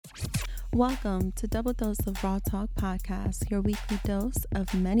Welcome to Double Dose of Raw Talk Podcast, your weekly dose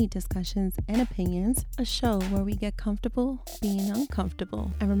of many discussions and opinions, a show where we get comfortable being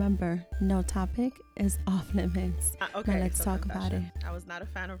uncomfortable. And remember, no topic is off limits. Okay, Now let's so talk about it. confession. I was not a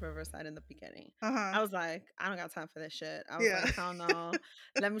fan of Riverside in the beginning. Uh-huh. I was like, I don't got time for this shit. I was Yeah. like, hell no.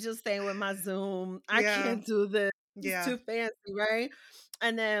 Let me just stay with my Zoom. I Yeah. can't do this. It's Yeah. too fancy, right?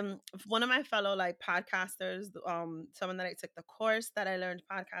 And then one of my fellow like podcasters, someone that I took the course that I learned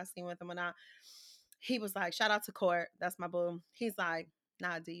podcasting with and whatnot, he was like, shout out to Court. That's my boo. He's like,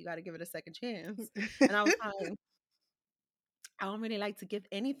 nah, D, you gotta give it a second chance. And I was like, I don't really like to give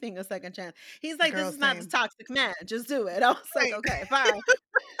anything a second chance. He's like, this Girl, is not the same. toxic man. Just do it. I was like, Right. okay, fine.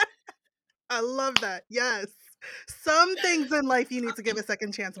 I love that. Yes. Some things in life you need to give a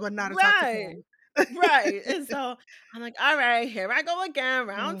second chance, but not a toxic Right. man. Right. And so I'm like, all right, here I go again,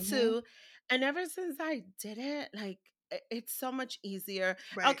 round Mm-hmm. two. And ever since I did it, like it's so much easier.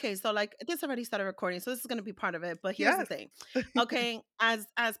 Right. Okay, so like this already started recording, so this is gonna be part of it. But here's the Yes. thing. Okay, as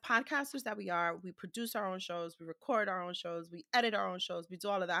podcasters that we are, we produce our own shows, we record our own shows, we edit our own shows, we do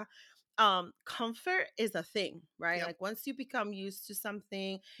all of that. Comfort is a thing, right? Yep. Like once you become used to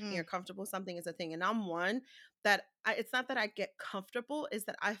something and you're Mm, comfortable, something is a thing. And I'm one that it's not that I get comfortable, is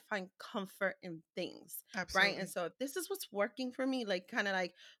that I find comfort in things, right? And absolutely. so if this is what's working for me, like kind of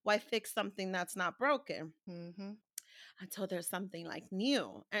like why fix something that's not broken Mm-hmm. until there's something like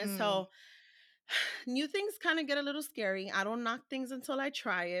new. And Mm, so new things kind of get a little scary. I don't knock things until I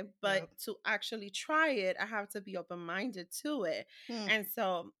try it, but yep. to actually try it, I have to be open minded to it. Mm, And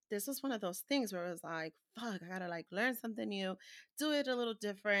so this is one of those things where it was like, fuck, I gotta like learn something new, do it a little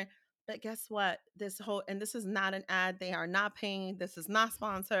different. But guess what? And this is not an ad. They are not paying. This is not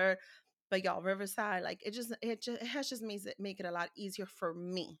sponsored. But y'all, Riverside, like it has just make it a lot easier for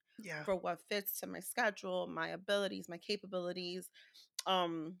me, yeah. for what fits to my schedule, my abilities, my capabilities.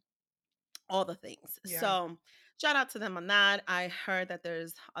 Um, all the things. Yeah. So, shout out to them on that. I heard that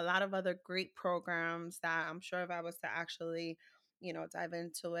there's a lot of other great programs that I'm sure if I was to actually, dive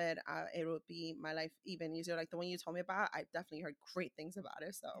into it, it would be my life even easier. Like the one you told me about, I definitely heard great things about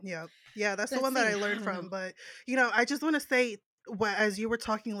it. So, Yeah. Yeah. That's the let's one that I see. I learned don't know. from. But, I just want to say, as you were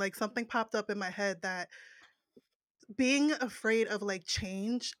talking, like something popped up in my head that being afraid of like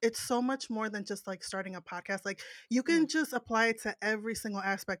change, it's so much more than just like starting a podcast. Like you can Mm, just apply it to every single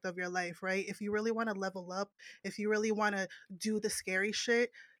aspect of your life, right? If you really want to level up, if you really want to do the scary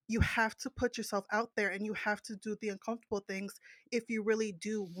shit, you have to put yourself out there and you have to do the uncomfortable things if you really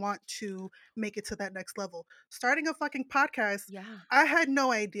do want to make it to that next level. Starting a fucking podcast, yeah. I had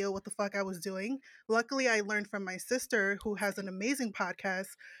no idea what the fuck I was doing. Luckily, I learned from my sister who has an Same. amazing podcast,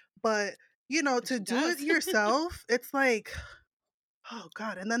 but to She do it does. yourself, it's like, oh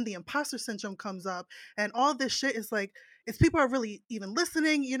God. And then the imposter syndrome comes up, and all this shit is like, if people are really even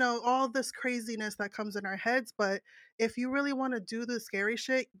listening, all this craziness that comes in our heads. But if you really want to do the scary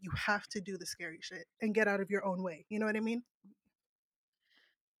shit, you have to do the scary shit and get out of your own way. You know what I mean?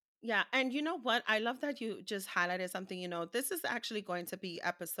 Yeah, and you know what? I love that you just highlighted something. This is actually going to be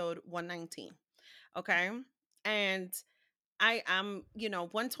episode 119. Okay. And I am,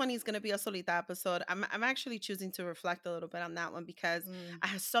 120 is going to be a Solita episode. I'm actually choosing to reflect a little bit on that one because Mm, I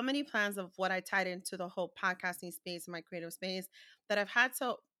have so many plans of what I tied into the whole podcasting space and my creative space that I've had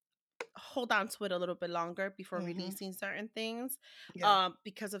to hold on to it a little bit longer before hmm. releasing certain things, Yeah.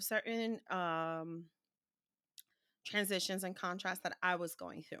 because of certain transitions and contrasts that I was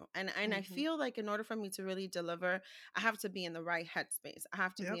going through. And I Hmm. feel like in order for me to really deliver, I have to be in the right headspace. I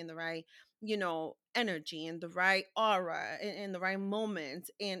have to be Yep. in the right, energy and the right aura in the right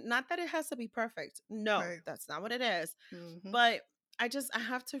moment. And not that it has to be perfect. No, Right. that's not what it is. Hmm. But I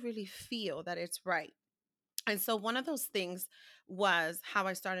have to really feel that it's right. And so one of those things was how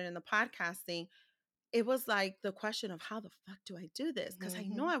I started in the podcasting. It was like the question of how the fuck do I do this? Because I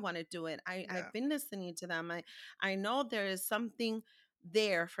know Hmm. I want to do it. I've Yeah. been listening to them. I know there is something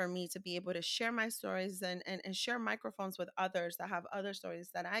there for me to be able to share my stories and share microphones with others that have other stories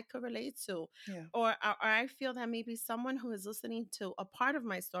that I could relate to. Yeah. Or I feel that maybe someone who is listening to a part of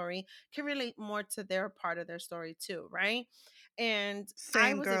my story can relate more to their part of their story too, right? And I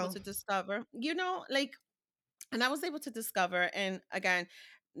Same was able girl. to discover, like, and I was able to discover, and again,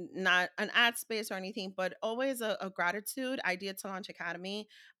 not an ad space or anything, but always a gratitude idea to launch academy.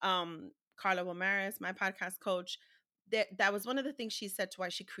 Carla Womaris, my podcast coach, that was one of the things she said to why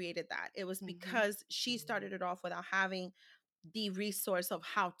she created that. It was Hmm. because she started it off without having the resource of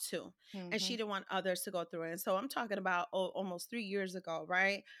how to, and she Hmm. didn't want others to go through it. And so I'm talking about almost 3 years ago,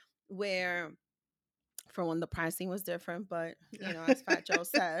 right? Where For when the pricing was different, but Yeah. as Fat Joe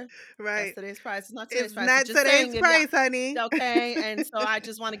said, Right. yesterday's price is not today's It's price. So not just saying, today's if y'all price, honey. okay, and so I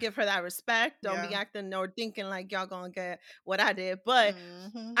just want to give her that respect. Don't be Yeah. acting or thinking like y'all gonna get what I did, but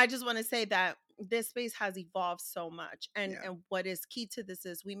Hmm. I just want to say that this space has evolved so much, and Yeah. what is key to this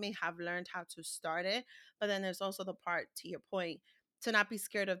is we may have learned how to start it, but then there's also the part, to your point, to not be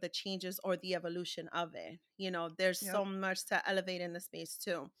scared of the changes or the evolution of it. There's Yep. so much to elevate in the space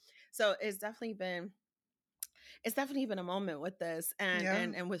too. So it's definitely been a moment with this, and Yeah.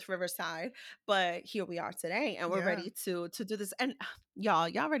 and and with Riverside, but here we are today, and we're Yeah. ready to do this. And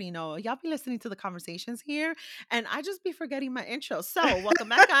y'all already know, y'all be listening to the conversations here, and I just be forgetting my intro. So welcome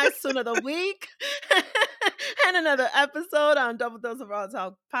back, guys, to another week and another episode on Double Dose of Raw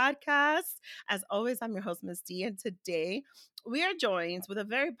Talk podcast. As always, I'm your host, Miss D, and today we are joined with a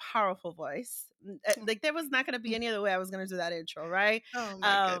very powerful voice. Like, there was not going to be any other way I was going to do that intro, right? Oh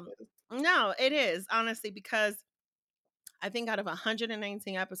my um goodness. no, it is honestly because I think out of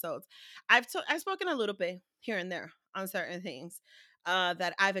 119 episodes, I've spoken a little bit here and there on certain things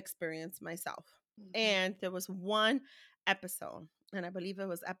that I've experienced myself. Hmm. And there was one episode, and I believe it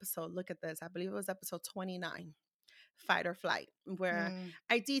was episode, look at this, I believe it was episode 29, Fight or Flight, where Mm.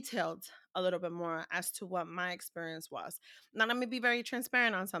 I detailed a little bit more as to what my experience was. Now, let me be very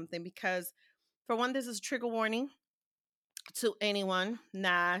transparent on something because, for one, this is trigger warning to anyone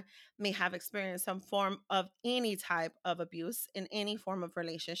that may have experienced some form of any type of abuse in any form of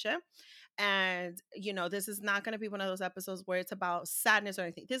relationship. And, this is not going to be one of those episodes where it's about sadness or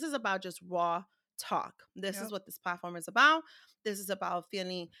anything. This is about just raw talk. This is Yep. what this platform is about. This is about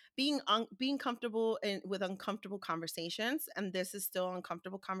being comfortable with uncomfortable conversations, and this is still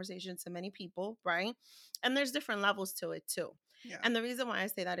uncomfortable conversations to many people, right? And there's different levels to it too. Yeah. And the reason why I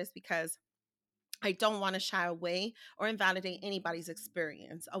say that is because I don't want to shy away or invalidate anybody's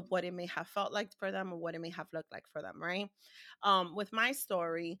experience of what it may have felt like for them or what it may have looked like for them, right? With my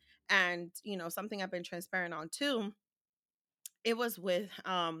story, and something I've been transparent on too, it was with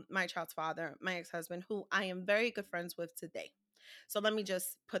my child's father, my ex-husband, who I am very good friends with today. So let me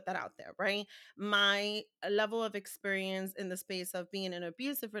just put that out there, right? My level of experience in the space of being in an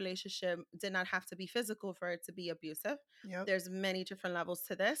abusive relationship did not have to be physical for it to be abusive. Yep. There's many different levels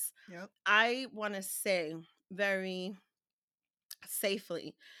to this. Yep. I want to say very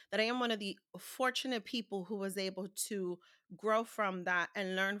safely that I am one of the fortunate people who was able to grow from that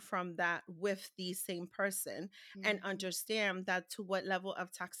and learn from that with the same person, and Hmm. understand that to what level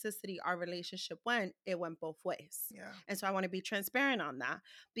of toxicity our relationship went, it went both ways. Yeah. And so I want to be transparent on that,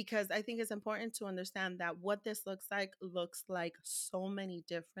 because I think it's important to understand that what this looks like so many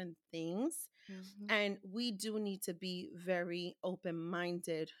different things, Hmm. and we do need to be very open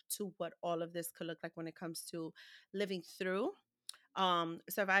minded to what all of this could look like when it comes to living through,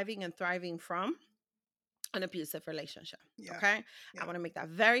 surviving and thriving from an abusive relationship. Yeah. Okay. I Yeah. want to make that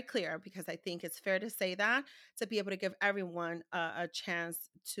very clear, because I think it's fair to say that, to be able to give everyone a chance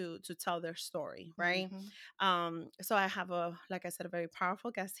to tell their story, right? Hmm. So I have, like I said, a very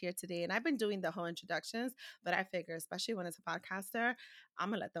powerful guest here today, and I've been doing the whole introductions, but I figure, especially when it's a podcaster, I'm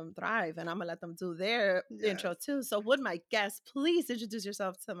gonna let them thrive and I'm gonna let them do their Yes. intro too. So would my guest please introduce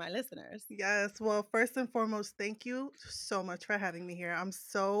yourself to my listeners? Yes. Well, first and foremost, thank you so much for having me here. I'm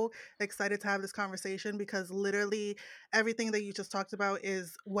so excited to have this conversation because literally everything that you just talked about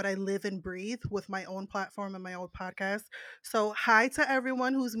is what I live and breathe with my own platform and my own podcast. So, hi to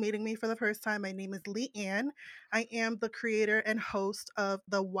everyone who's meeting me for the first time. My name is Lee Ann. I am the creator and host of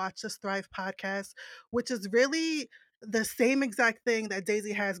the Watch Us Thrive podcast, which is really the same exact thing that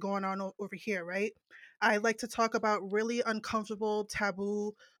Daisy has going on over here, right? I like to talk about really uncomfortable,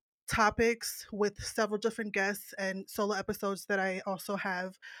 taboo topics with several different guests and solo episodes that I also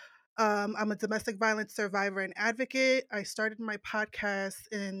have. I'm a domestic violence survivor and advocate. I started my podcast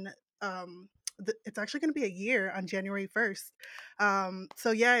in it's actually going to be a year on January 1st.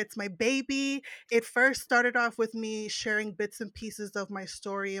 So yeah, it's my baby. It first started off with me sharing bits and pieces of my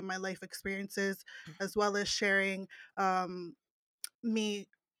story and my life experiences, as well as sharing me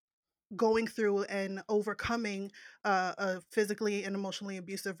going through and overcoming a physically and emotionally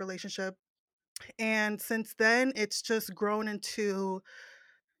abusive relationship. And since then, it's just grown into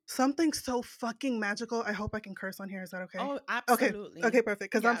something so fucking magical. I hope I can curse on here. Is that okay? Oh, Okay. absolutely. Okay,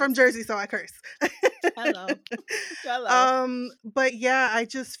 perfect. Because I'm Yes. from Jersey, so I curse. Hello. Hello. But yeah, I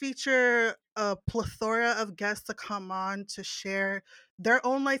just feature a plethora of guests to come on to share their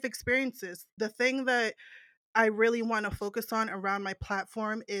own life experiences. The thing that I really want to focus on around my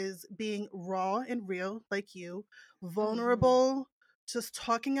platform is being raw and real, like you, Hmm. vulnerable, just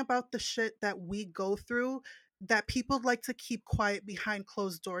talking about the shit that we go through. that people like to keep quiet behind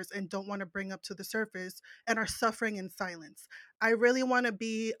closed doors and don't want to bring up to the surface and are suffering in silence. I really want to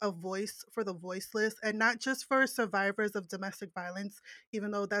be a voice for the voiceless and not just for survivors of domestic violence,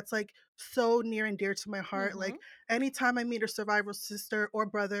 even though that's like so near and dear to my heart. Mm-hmm. Like anytime I meet a survivor sister or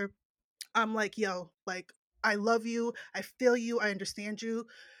brother, I'm like, yo, like, I love you. I feel you. I understand you.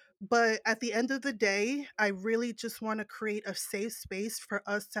 But at the end of the day, I really just want to create a safe space for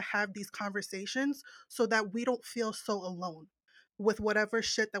us to have these conversations so that we don't feel so alone with whatever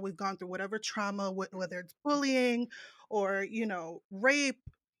shit that we've gone through, whatever trauma, whether it's bullying or, rape,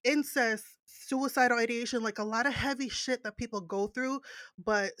 incest, suicidal ideation, like a lot of heavy shit that people go through,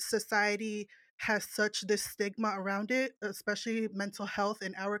 but society has such this stigma around it, especially mental health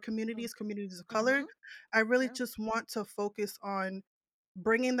in our communities of color. Mm-hmm. I really Yeah. just want to focus on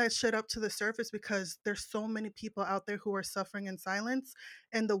bringing that shit up to the surface because there's so many people out there who are suffering in silence.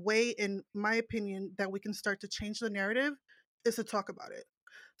 And the way, in my opinion, that we can start to change the narrative is to talk about it.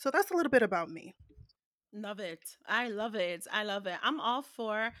 So that's a little bit about me. Love it. I love it. I love it. I'm all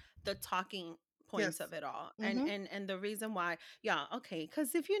for the talking points Yes. of it all. And Mm-hmm. and the reason why, yeah, okay,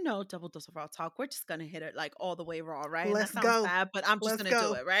 because if you know double dose of raw talk, we're just gonna hit it like all the way raw, right? And that Let's sounds go. bad, but I'm just Let's gonna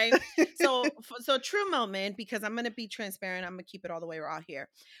do go. it, right? So true moment, because I'm gonna be transparent, I'm gonna keep it all the way raw here.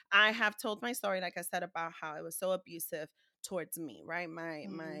 I have told my story, like I said, about how it was so abusive towards me, right? My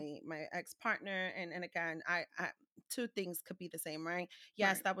Mm, my ex-partner, and again, I two things could be the same, right?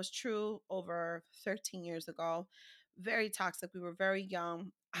 Yes, right. that was true over 13 years ago. Very toxic. We were very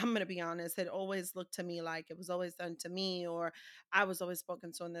young. I'm going to be honest. It always looked to me like it was always done to me, or I was always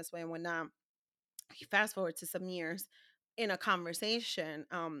spoken to in this way and whatnot. Fast forward to some years in a conversation,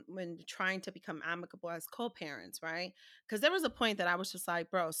 when trying to become amicable as co-parents, right? Because there was a point that I was just like,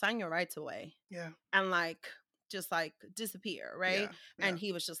 bro, sign your rights away Yeah. and like just like disappear, right? Yeah. And Yeah.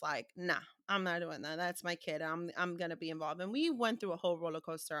 he was just like, nah, I'm not doing that. That's my kid. I'm gonna be involved. And we went through a whole roller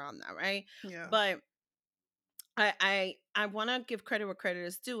coaster on that, right? Yeah. But I want to give credit where credit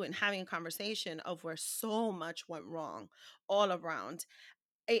is due in having a conversation of where so much went wrong all around.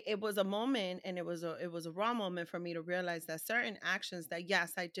 It was a moment, and it was a raw moment for me to realize that certain actions that,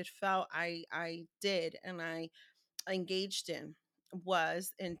 yes, I did felt I did and I engaged in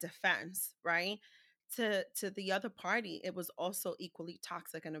was in defense, right? To the other party, it was also equally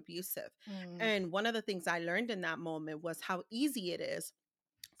toxic and abusive. Mm, And one of the things I learned in that moment was how easy it is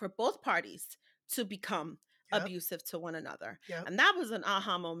for both parties to become yep. abusive to one another. Yep. And that was an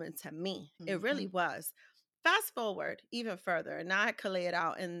aha moment to me. It Mm-hmm. really was. Fast forward even further, and now I could lay it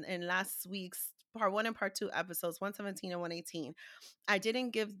out in last week's part one and part two episodes, 117 and 118. I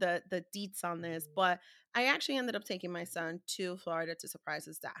didn't give the deets on this, but I actually ended up taking my son to Florida to surprise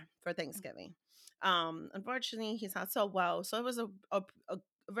his dad for Thanksgiving. Unfortunately, he's not so well. So it was a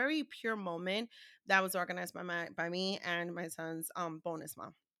very pure moment that was organized by me and my son's bonus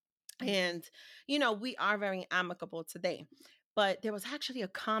mom. Mm-hmm. And, we are very amicable today. But there was actually a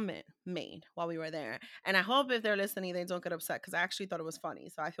comment made while we were there. And I hope if they're listening, they don't get upset because I actually thought it was funny.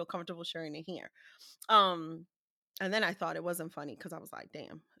 So I feel comfortable sharing it here. Um, and then I thought it wasn't funny because I was like,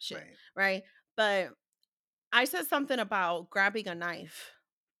 damn, shit. Right. Right. But I said something about grabbing a knife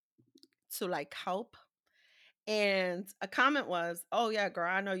to like help. And a comment was, oh, yeah, girl,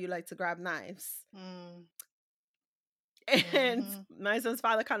 I know you like to grab knives. Mm, And mm-hmm. my son's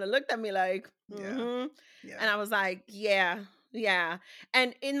father kind of looked at me like, Yeah. mm-hmm. Yeah. And I was like, yeah, yeah.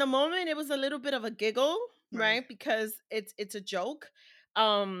 And in the moment, it was a little bit of a giggle, Right. right? Because it's a joke.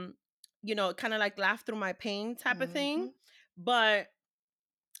 Um, kind of like laugh through my pain type of thing. Mm-hmm. But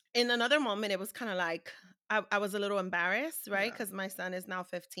in another moment, it was kind of like I was a little embarrassed, right? Yeah. Because my son is now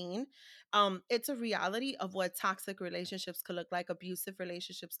 15. It's a reality of what toxic relationships could look like, abusive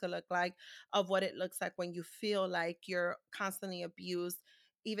relationships could look like, of what it looks like when you feel like you're constantly abused,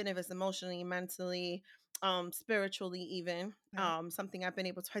 even if it's emotionally, mentally, spiritually, even. Yeah. Something I've been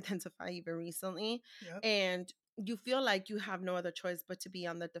able to identify even recently. Yep. And you feel like you have no other choice but to be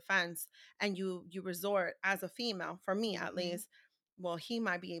on the defense, and you resort as a female, for me at Mm-hmm. least, well, he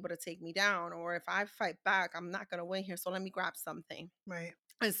might be able to take me down, or if I fight back, I'm not going to win here. So let me grab something. Right.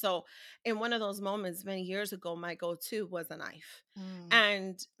 And so, in one of those moments many years ago, my go to was a knife. Mm,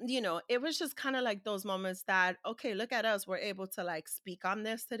 And, it was just kind of like those moments that, okay, look at us. We're able to like speak on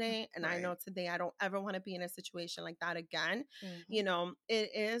this today. And I right. know today I don't ever want to be in a situation like that again. Mm-hmm. It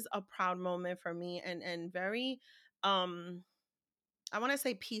is a proud moment for me, and very, um, I want to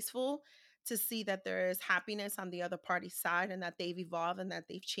say peaceful, to see that there is happiness on the other party's side, and that they've evolved and that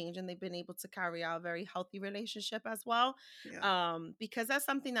they've changed and they've been able to carry out a very healthy relationship as well. Yeah. Because that's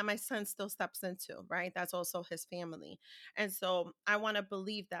something that my son still steps into, right? That's also his family. And so I want to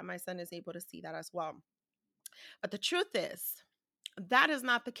believe that my son is able to see that as well. But the truth is, that is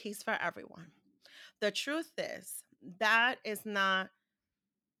not the case for everyone. The truth is, that is not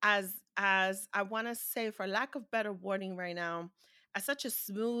as I want to say, for lack of better wording right now, as such a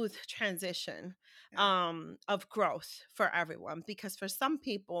smooth transition Yeah. of growth for everyone. Because for some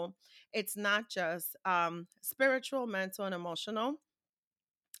people, it's not just spiritual, mental, and emotional.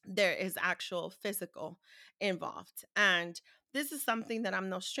 There is actual physical involved, and this is something that I'm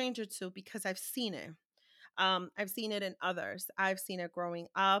no stranger to because I've seen it. I've seen it in others. I've seen it growing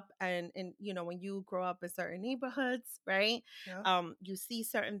up, and when you grow up in certain neighborhoods, right? Yeah. You see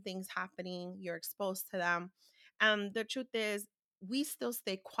certain things happening. You're exposed to them, and the truth is, we still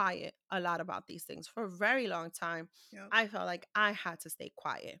stay quiet a lot about these things for a very long time. Yeah. I felt like I had to stay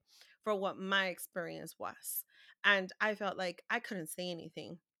quiet for what my experience was, and I felt like I couldn't say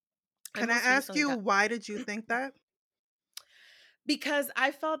anything. I Can I most ask recently you got why did you think that? because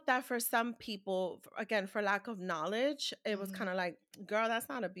I felt that for some people, again, for lack of knowledge, it was Hmm. kind of like, girl, that's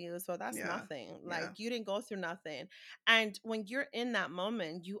not abuse or that's Yeah. nothing. Yeah. Like, you didn't go through nothing. And when you're in that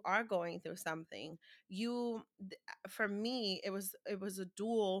moment, you are going through something. For me, it was a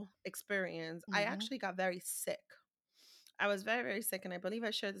dual experience. I Hmm. actually got very sick. I was very, very sick, and I believe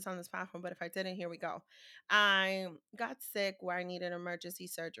I shared this on this platform, but if I didn't, here we go. I got sick where I needed emergency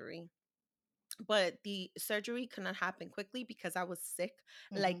surgery, but the surgery could not happen quickly because I was sick.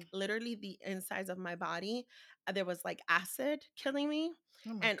 Hmm. Like, literally, the insides of my body, there was like acid killing me.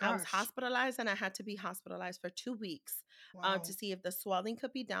 Oh my And I was gosh. hospitalized, and I had to be hospitalized for 2 weeks to Wow. see if the swelling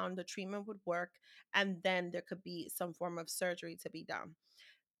could be down, the treatment would work, and then there could be some form of surgery to be done.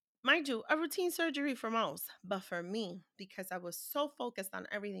 Mind you, a routine surgery for most, but for me, because I was so focused on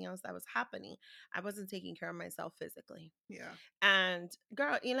everything else that was happening, I wasn't taking care of myself physically. Yeah. And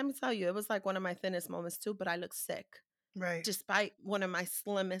girl, let me tell you, it was like one of my thinnest moments too, but I looked sick. Right. Despite one of my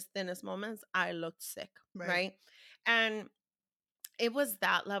slimmest, thinnest moments, I looked sick, Right. right? And it was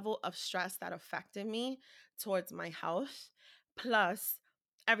that level of stress that affected me towards my health, plus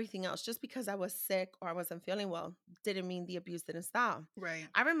everything else. Just because I was sick or I wasn't feeling well didn't mean the abuse didn't stop. Right.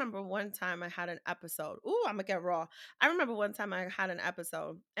 I remember one time I had an episode. Ooh, I'm gonna get raw. I remember one time I had an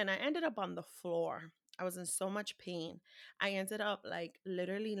episode and I ended up on the floor. I was in so much pain. I ended up like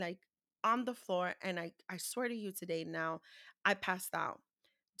literally like on the floor, and I swear to you today now, I passed out.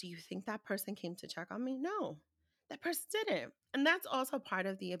 Do you think that person came to check on me? No, that person didn't. And that's also part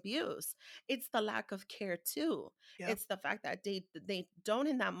of the abuse. It's the lack of care too. Yep. It's the fact that they don't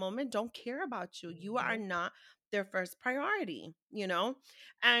in that moment don't care about you. You are Nope. not their first priority.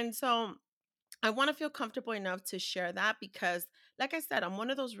 And so I want to feel comfortable enough to share that because, like I said, I'm one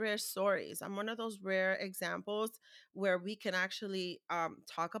of those rare stories. I'm one of those rare examples where we can actually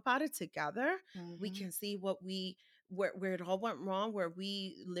talk about it together. We Hmm. can see where it all went wrong, where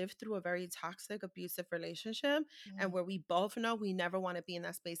we lived through a very toxic, abusive relationship, and Mm. where we both know we never want to be in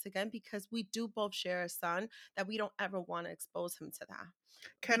that space again because we do both share a son that we don't ever want to expose him to that.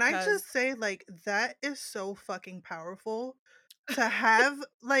 Can I Because, just say, like, that is so fucking powerful to have,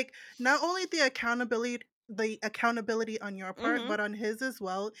 like, not only the accountability on your part, hmm but on his as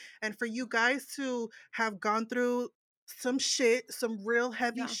well. And for you guys to have gone through some shit, some real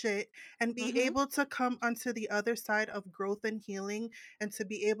heavy yeah, shit, and be hmm able to come onto the other side of growth and healing, and to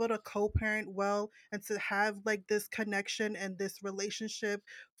be able to co-parent well, and to have like this connection and this relationship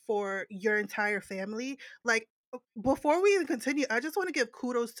for your entire family. Like, before we even continue, I just want to give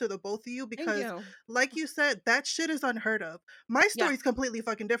kudos to the both of you thank because, you. like you said, that shit is unheard of. My Yeah, story's completely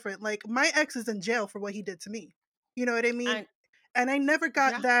fucking different. Like, my ex is in jail for what he did to me. You know what I mean? and And I never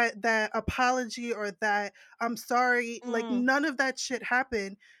got yeah. that apology or that I'm sorry. Like, Mm, none of that shit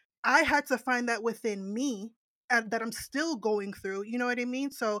happened. I had to find that within me, and that I'm still going through. You know what I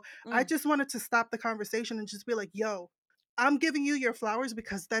mean? So I mm, just wanted to stop the conversation and just be like, yo, I'm giving you your flowers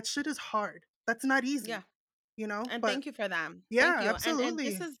because that shit is hard. That's not yeah. easy, you know? And But thank you for that. Thank yeah, you. And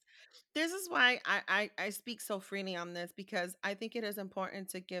this absolutely. is this is why I speak so freely on this because I think it is important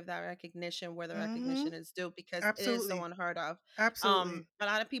to give that recognition where the Mhm. recognition is due because it is so Absolutely. unheard of. Absolutely. A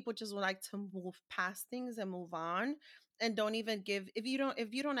lot of people just would like to move past things and move on and don't even give if you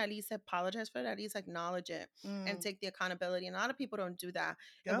don't at least apologize for it, at least acknowledge it and Mm. take the accountability. And a lot of people don't do that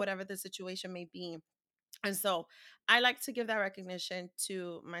in Yep. whatever the situation may be. And so I like to give that recognition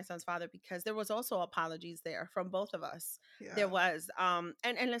to my son's father because there was also apologies there from both of us. There Yeah. was and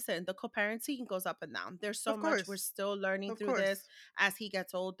listen, the co-parenting goes up and down. There's so Of much we're course. still learning Of through this course. as he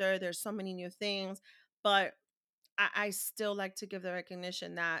gets older. There's so many new things, but I still like to give the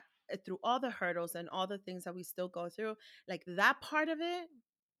recognition that through all the hurdles and all the things that we still go through, like that part of it,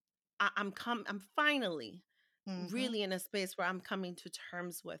 I'm finally Mm-hmm. really in a space where I'm coming to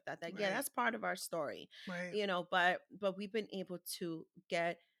terms with that. That yeah, Right. that's part of our story, Right. but we've been able to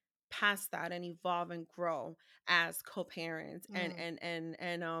get past that and evolve and grow as co-parents Mm.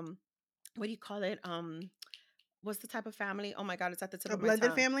 and what do you call it? What's the type of family? Oh my God, it's at the tip A of my blended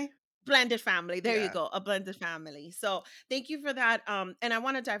tongue. family? Blended family. There you Yeah. go. A blended family. So thank you for that. And I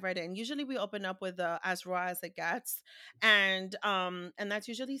want to dive right in. Usually we open up with as raw as it gets. And that's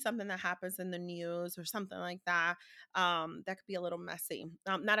usually something that happens in the news or something like that. That could be a little messy.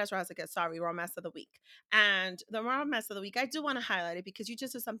 Not as raw as it gets, sorry, raw mess of the week. And the raw mess of the week, I do want to highlight it because you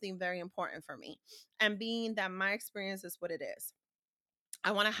just did something very important for me. And being that my experience is what it is.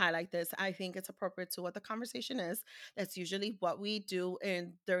 I want to highlight this. I think it's appropriate to what the conversation is. That's usually what we do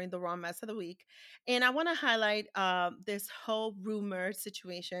in during the raw mess of the week. And I want to highlight this whole rumor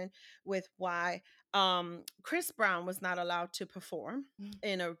situation with why Chris Brown was not allowed to perform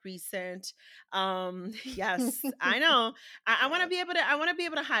in a recent yes, I know. I want to Yeah. be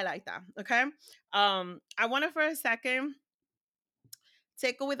able to highlight that. Okay. I want to for a second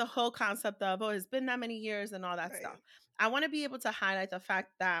take away the whole concept of, oh, it's been that many years and all that Right. stuff. I want to be able to highlight the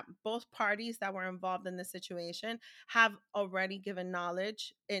fact that both parties that were involved in this situation have already given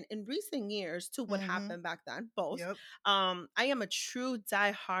knowledge in recent years to what Mm-hmm. happened back then, both. Yep. I am a true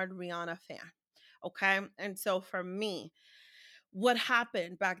diehard Rihanna fan. Okay. And so for me, what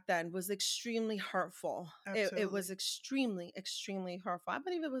happened back then was extremely hurtful. It was Absolutely. extremely, extremely hurtful. I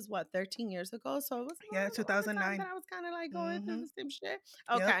believe it was what, 13 years ago. So it was Yeah, around the time that 2009. I was kind of like going through Mm-hmm. the same shit.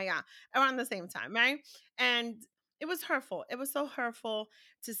 Yep. Okay, yeah. Around the same time, right? And it was hurtful. It was so hurtful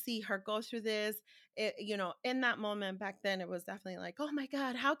to see her go through this. In that moment back then, it was definitely like, oh my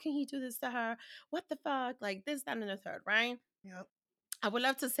God, how can he do this to her? What the fuck? Like this, that, and the third, right? Yep. I would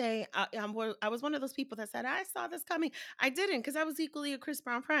love to say I was one of those people that said I saw this coming. I didn't because I was equally a Chris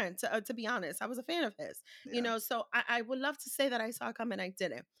Brown friend. To be honest, I was a fan of his. Yeah. So I would love to say that I saw it coming. I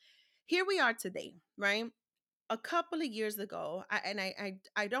didn't. Here we are today, right? A couple of years ago,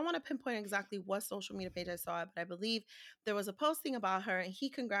 I don't want to pinpoint exactly what social media page I saw it, but I believe there was a posting about her and he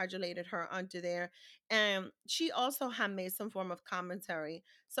congratulated her onto there. And she also had made some form of commentary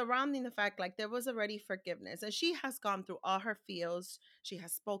surrounding the fact like there was already forgiveness. And she has gone through all her feels. She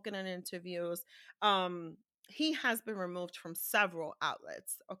has spoken in interviews. He has been removed from several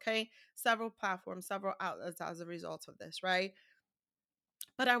outlets, okay? Several platforms, several outlets as a result of this, right?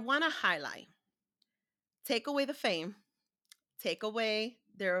 But I want to highlight, take away the fame, take away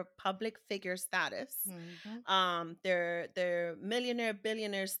their public figure status, Mm-hmm. their millionaire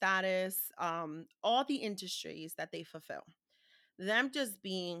billionaire status, all the industries that they fulfill, them just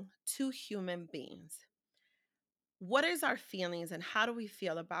being two human beings. What is our feelings and how do we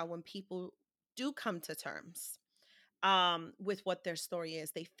feel about when people do come to terms with what their story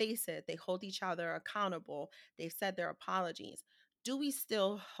is? They face it, they hold each other accountable, they've said their apologies. Do we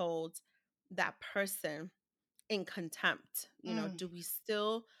still hold that person in contempt? Mm. Do we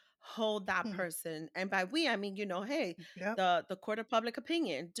still hold that Hmm. person? And by we, I mean, hey, Yep. the court of public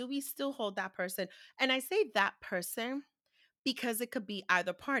opinion. Do we still hold that person? And I say that person because it could be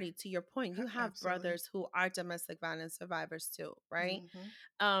either party. To your point, you have Absolutely. brothers who are domestic violence survivors too, right?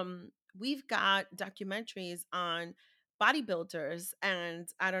 Mm-hmm. We've got documentaries on bodybuilders, and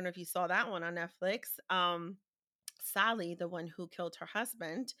I don't know if you saw that one on Netflix. Sally, the one who killed her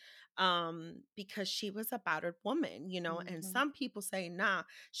husband, because she was a battered woman, and Mm-hmm. some people say, nah,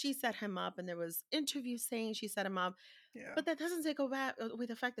 she set him up, and there was interviews saying she set him up, Yeah. but that doesn't take away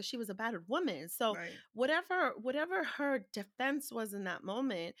the fact that she was a battered woman. So Right. whatever her defense was in that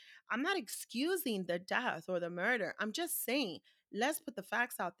moment, I'm not excusing the death or the murder. I'm just saying, let's put the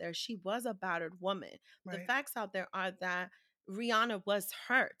facts out there. She was a battered woman. The Right. facts out there are that Rihanna was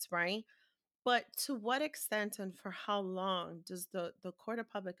hurt, right? But to what extent and for how long does the court of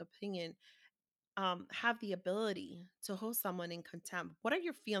public opinion have the ability to hold someone in contempt? What are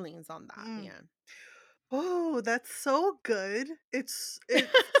your feelings on that, Mm. Leanne? Oh, that's so good. It's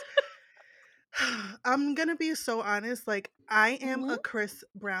I'm gonna be so honest. Like, I am Hmm. a Chris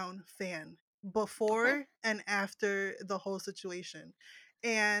Brown fan Okay. before and after the whole situation.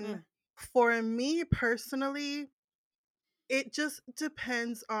 And Mm, for me personally, it just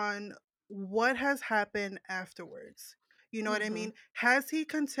depends on what has happened afterwards. You know what I mm-hmm, mean? Has he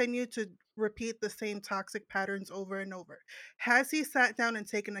continued to repeat the same toxic patterns over and over? Has he sat down and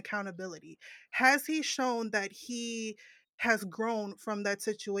taken accountability? Has he shown that he has grown from that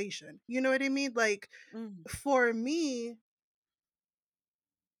situation? You know what I mean? Like, mm, for me,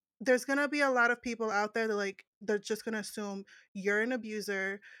 there's gonna be a lot of people out there that, like, they're just gonna assume you're an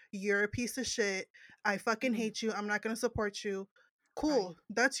abuser, you're a piece of shit, I fucking mm, hate you, I'm not gonna support you. right. Cool,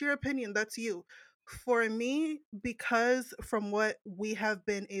 that's your opinion, that's you. For me, because from what we have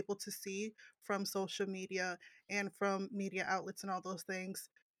been able to see from social media and from media outlets and all those things,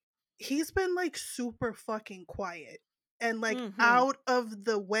 he's been like super fucking quiet and like Mm-hmm. out of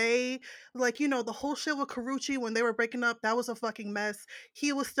the way. Like, the whole shit with Karuchi when they were breaking up, that was a fucking mess.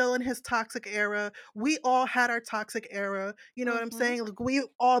 He was still in his toxic era. We all had our toxic era. You know what I'm Mm-hmm. saying? Like, we've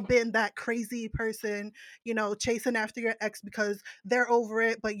all been that crazy person, chasing after your ex because they're over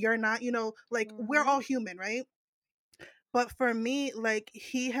it, but you're not, like we're Mm-hmm. all human, right? But for me, like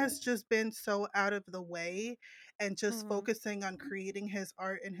he has just been so out of the way and just Mm-hmm. focusing on creating his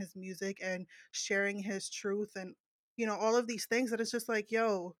art and his music and sharing his truth and all of these things that it's just like,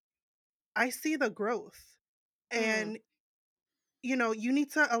 yo, I see the growth. Mm. And you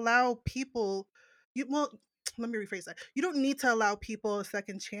need to allow people well, let me rephrase that. You don't need to allow people a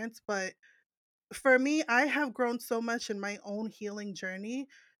second chance, but for me, I have grown so much in my own healing journey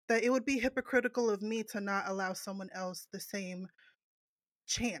that it would be hypocritical of me to not allow someone else the same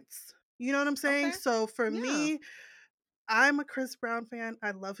chance. You know what I'm saying? Okay. So for Yeah. me, I'm a Chris Brown fan.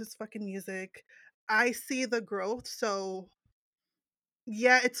 I love his fucking music. I see the growth. So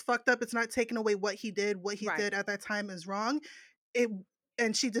yeah, it's fucked up. It's not taking away what he did. What he Right. did at that time is wrong. It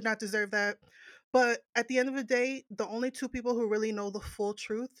and she did not deserve that. But at the end of the day, the only two people who really know the full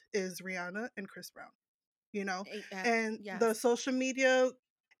truth is Rihanna and Chris Brown. you know and the Yes. social media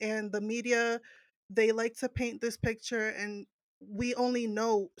and the media, they like to paint this picture, and we only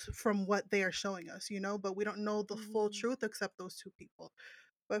know from what they are showing us, but we don't know the full Mm-hmm. truth except those two people.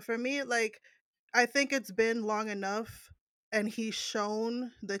 But for me, like, I think it's been long enough and he's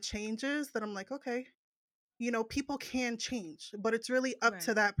shown the changes that I'm like, okay, people can change, but it's really up Right.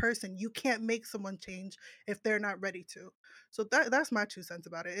 to that person. You can't make someone change if they're not ready to. So that's my 2 cents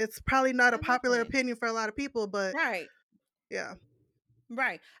about it. It's probably not a popular Exactly. opinion for a lot of people, but Right. yeah.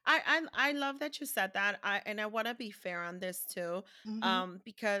 Right. I love that you said that. I want to be fair on this too. Mhm.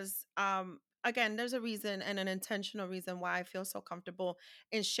 Because again, there's a reason and an intentional reason why I feel so comfortable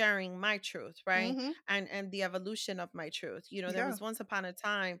in sharing my truth, right? Mhm. And the evolution of my truth. There Yeah. was once upon a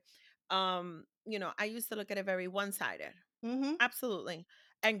time, I used to look at it very one-sided. Mhm. Absolutely.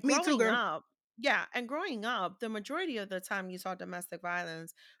 And Me too, growing girl. up, yeah, and growing up, the majority of the time you saw domestic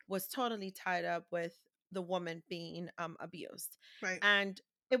violence was totally tied up with the woman being abused. Right. And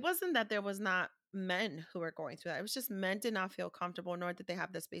it wasn't that there was not men who were going through that. It was just men did not feel comfortable, nor did they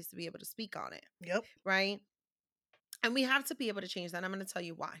have the space to be able to speak on it. Yep. Right. And we have to be able to change that. I'm going to tell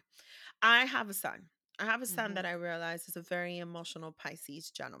you why. I have a son. I have a son Mhm. that I realize is a very emotional Pisces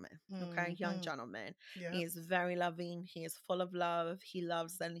gentleman. Okay, young Mhm. gentleman. He Yep. is very loving. He is full of love. He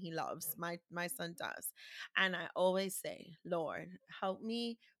loves and he loves. My son does. And I always say, Lord, help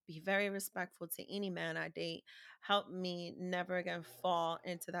me be very respectful to any man I date. Help me never again fall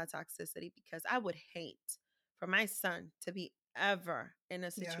into that toxicity, because I would hate for my son to be ever in a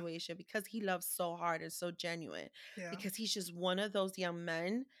Yeah. situation, because he loves so hard and so genuine, Yeah. because he's just one of those young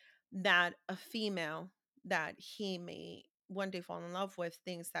men that a female that he may one day fall in love with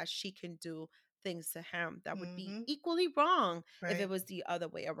thinks that she can do things to him that would be Mhm. equally wrong if it Right. was the other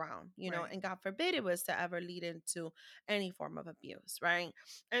way around, Right. and God forbid it was to ever lead into any form of abuse, right?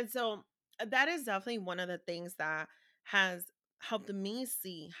 And so that is definitely one of the things that has helped me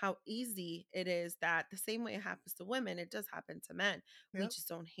see how easy it is, that the same way it happens to women, it does happen to men. We Yep. just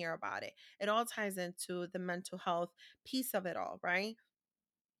don't hear about it. It all ties into the mental health piece of it all, right?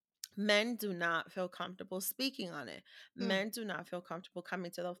 Men do not feel comfortable speaking on it. Mm. Men do not feel comfortable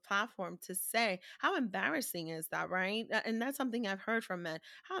coming to the platform to say, how embarrassing is that, right? And that's something I've heard from men.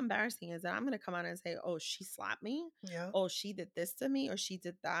 How embarrassing is that? I'm going to come out and say, oh, she slapped me. Yep. Oh, she did this to me, or she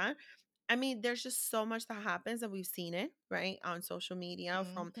did that. I mean, there's just so much that happens, and we've seen it, right, on social media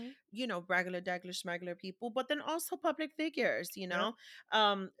from, Mhm. regular, degular, smuggler people, but then also public figures, Yep.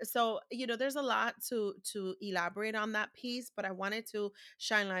 So, there's a lot to elaborate on that piece, but I wanted to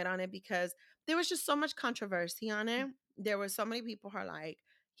shine light on it because there was just so much controversy on it. There were so many people who are like,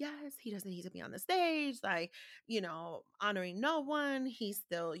 yes, he doesn't need to be on the stage, like, honoring no one. He's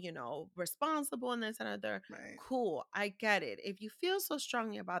still, responsible and this and other. Right. Cool. I get it. If you feel so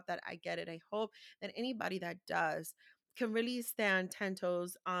strongly about that, I get it. I hope that anybody that does can really stand 10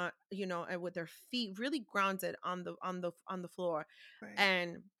 toes on, and with their feet really grounded on the floor, Right.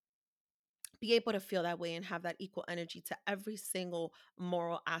 and be able to feel that way and have that equal energy to every single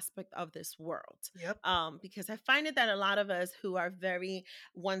moral aspect of this world. Yep. Because I find it that a lot of us who are very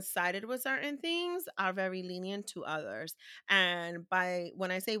one-sided with certain things are very lenient to others. And by when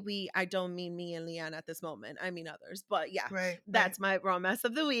I say we, I don't mean me and Leanne at this moment. I mean others. But yeah, Right. Right. that's my raw mess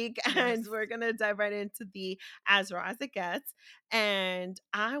of the week. Yes. And we're gonna dive right into the as raw as it gets. And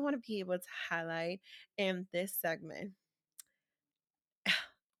I want to be able to highlight in this segment,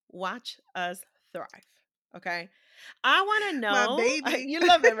 watch us thrive. Okay. I want to My know. baby. You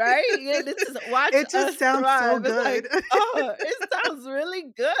love it, right? Yeah, this is watch It us just sounds so thrive. It's like, good. oh, it sounds really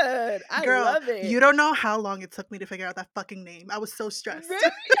good. I Girl, love it. you don't know how long it took me to figure out that fucking name. I was so stressed.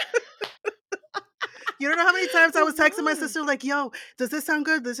 Really? You don't know how many times I was texting my Why? sister, like, yo, does this sound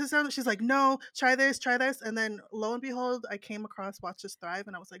good? Does this sound? She's like, no, try this, try this. And then lo and behold, I came across Watch Us Thrive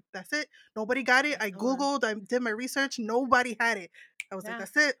and I was like, that's it. Nobody got it. That's I the one. Googled, I did my research. Nobody had it. I was like, Yeah.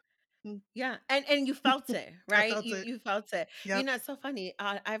 that's it. Mm, Yeah, and you felt it, I right? felt You it. you felt it. You Yep. know, it's so funny.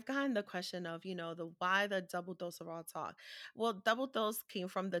 I've gotten the question of, the why the double dose of raw talk. Well, double dose came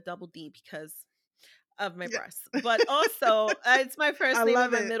from the double D because of my Yeah. breasts, but also it's my I first name and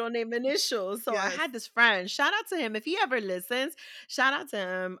love my it. middle name initials. So I Yes. had this friend. Shout out to him if he ever listens. Shout out to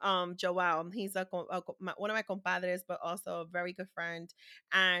him, Joel. He's one of my compadres, but also a very good friend.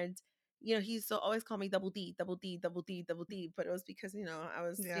 And he used to always call me double D, double D, double D, double D. But it was because I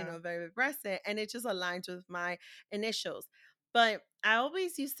was Yeah. very aggressive, and it just aligned with my initials. But I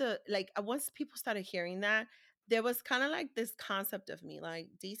always used to like once people started hearing that, there was kind of like this concept of me like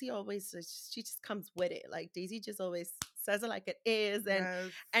Daisy always she just comes with it, like Daisy just always says it like it is. and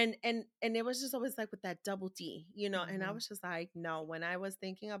Yes. and and and it was just always like with that double D, and I Hmm. was just like, no, when I was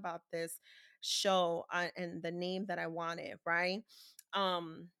thinking about this show, and the name that I wanted, right,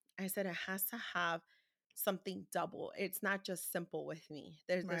 um I said it has to have something double. It's not just simple with me.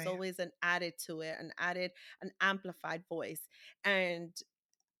 There's Right. always an added to it, an amplified voice. And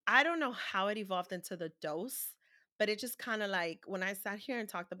I don't know how it evolved into the dose, but it just kind of like when I sat here and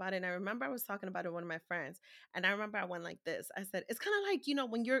talked about it, and I remember I was talking about it with one of my friends, and I remember I went like this. I said, it's kind of like,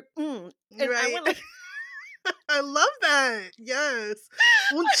 when you're, and I Right. went like, I love that. Yes.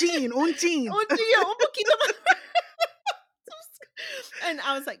 Un chin, un chin. un, yeah, un poquito más. And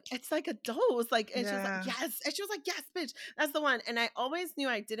I was like, it's like a dose. Like, and she was like, Yeah. yes. And she was like, yes, bitch, that's the one. And I always knew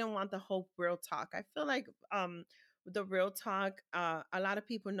I didn't want the whole real talk. I feel like with the real talk, a lot of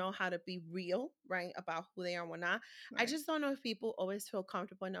people know how to be real, right? About who they are and whatnot. I Right. just don't know if people always feel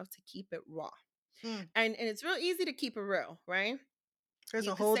comfortable enough to keep it raw. Mm. And it's real easy to keep it real, right? There's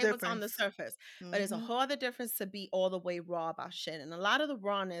You a can whole say what's on the difference. surface, but it's a Hmm. whole other difference to be all the way raw about shit. And a lot of the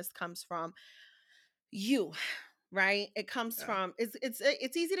rawness comes from you, right? It comes Yeah. from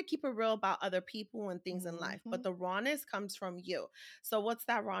it's easy to keep it real about other people and things in life, Hmm. but the rawness comes from you. So what's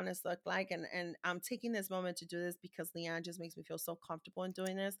that rawness look like? And I'm taking this moment to do this because Leanne just makes me feel so comfortable in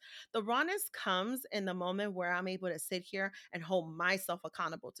doing this. The rawness comes in the moment where I'm able to sit here and hold myself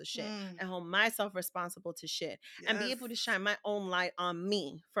accountable to shit, Mm. and hold myself responsible to shit, and be Yes. able to shine my own light on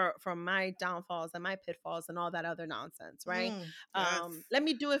me for my downfalls and my pitfalls and all that other nonsense, right? Mm. Yes. Let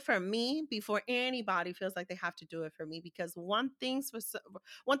me do it for me before anybody feels like they have to do it for me. Because one thing's for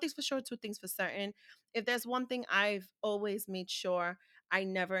sure, two things for certain. If there's one thing I've always made sure I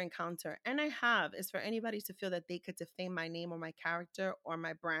never encounter, and I have, is for anybody to feel that they could defame my name or my character or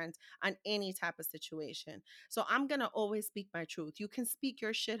my brand on any type of situation. So I'm gonna always speak my truth. You can speak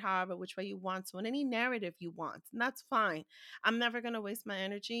your shit however which way you want to, in any narrative you want, and that's fine. I'm never gonna waste my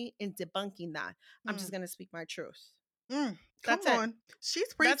energy in debunking that. I'm just Mm. gonna speak my truth. Mm. Come That's it. on. She's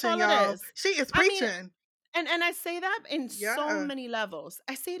That's preaching, all it y'all. is. She is I mean, preaching. and I say that in so Yeah. many levels.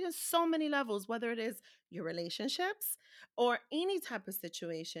 I say it in so many levels, whether it is your relationships or any type of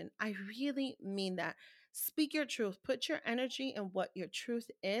situation. I really mean that. Speak your truth. Put your energy in what your truth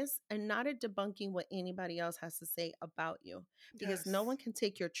is, and not in debunking what anybody else has to say about you, because no Yes. one can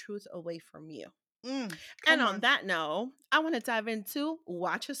take your truth away from you. Mm. And Come on on. that note, I want to dive into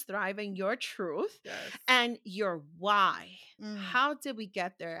Watch Us Thrive and your truth Yes. and your why. Mm. How did we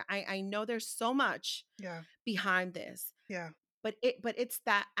get there? I know there's so much Yeah. behind this, Yeah. but it's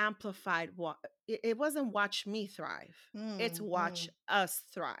that amplified it wasn't watch me thrive. It's Mm. watch Mm. us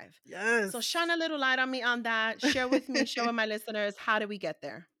thrive. Yes. So shine a little light on me on that. Share with me, share with my listeners. How did we get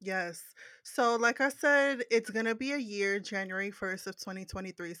there? Yes. So, like I said, it's going to be a year, January 1st of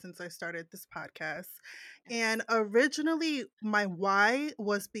 2023, since I started this podcast. And originally, my why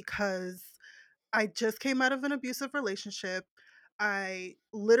was because I just came out of an abusive relationship. I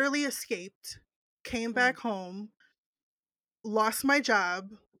literally escaped, came Mm, back home, lost my job,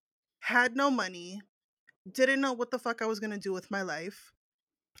 had no money, didn't know what the fuck I was going to do with my life.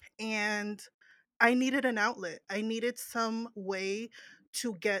 and I needed an outlet. I needed some way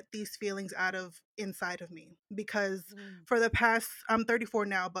to get these feelings out of inside of me because Mm. for the past, I'm 34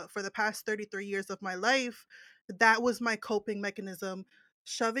 now, but for the past 33 years of my life, that was my coping mechanism.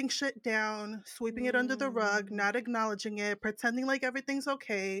 Shoving shit down, sweeping it under the rug, Mm. not acknowledging it, pretending like everything's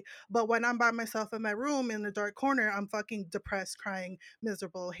okay. But when I'm by myself in my room in the dark corner, I'm fucking depressed, crying,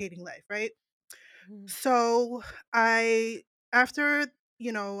 miserable, hating life, right? Mm. So I, after,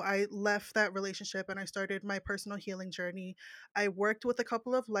 I left that relationship and I started my personal healing journey. I worked with a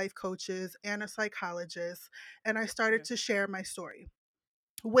couple of life coaches and a psychologist, and I started to Beautiful. share my story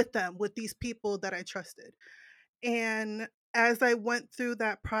with them, with these people that I trusted. And as I went through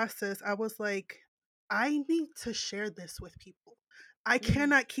that process, I was like, I need to share this with people. I Mm.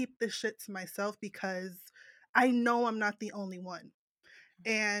 cannot keep this shit to myself because I know I'm not the only one.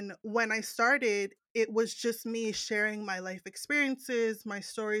 And when I started, it was just me sharing my life experiences, my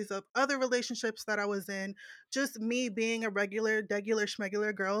stories of other relationships that I was in, just me being a regular, degular,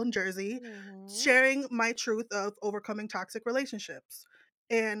 schmegular girl in Jersey, Mhm. sharing my truth of overcoming toxic relationships.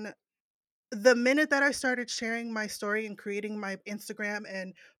 And the minute that I started sharing my story and creating my Instagram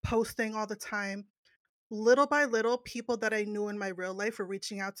and posting all the time, little by little, people that I knew in my real life were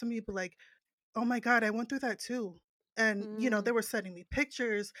reaching out to me, be like, oh my God, I went through that too. And, they Mm. were sending me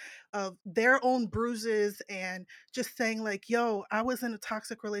pictures of their own bruises and just saying, like, yo, I was in a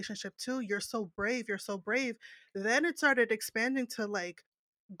toxic relationship too. You're so brave. You're so brave. Then it started expanding to like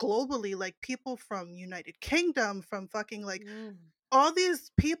globally, like people from United Kingdom, from fucking like Mm. all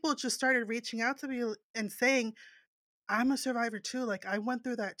these people just started reaching out to me and saying, I'm a survivor too. Like I went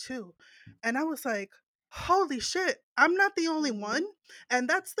through that too. And I was like, holy shit, I'm not the only one. Mhm. And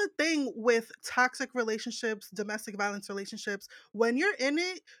that's the thing with toxic relationships, domestic violence relationships. When you're in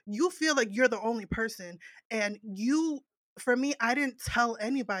it, you feel like you're the only person. And for me, I didn't tell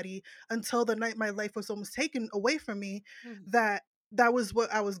anybody until the night my life was almost taken away from me Mm. that that was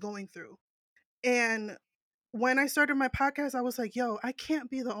what I was going through. And when I started my podcast, I was like, yo, I can't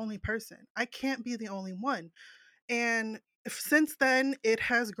be the only person. I can't be the only one. And since then, it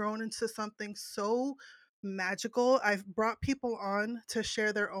has grown into something so magical. I've brought people on to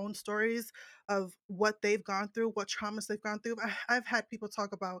share their own stories of what they've gone through, what traumas they've gone through. I've had people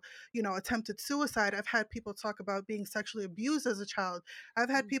talk about, attempted suicide. I've had people talk about being sexually abused as a child. I've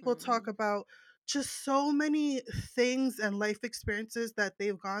had people talk Mhm. about just so many things and life experiences that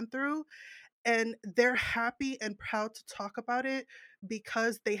they've gone through, and they're happy and proud to talk about it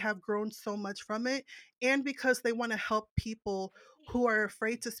because they have grown so much from it, and because they want to help people who are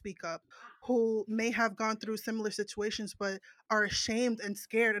afraid to speak up, who may have gone through similar situations but are ashamed and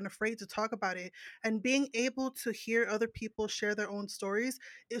scared and afraid to talk about it. And being able to hear other people share their own stories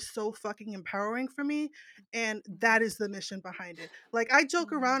is so fucking empowering for me, and that is the mission behind it. Like I joke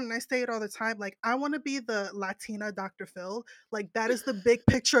Mhm. around and I say it all the time, like I want to be the Latina Dr. Phil. Like that is the big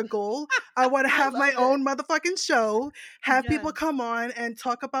picture goal. I want to I have my love it. own motherfucking show, have people Yes. come on and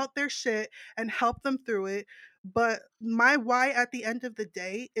talk about their shit and help them through it. But my why at the end of the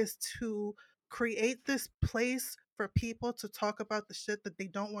day is to create this place for people to talk about the shit that they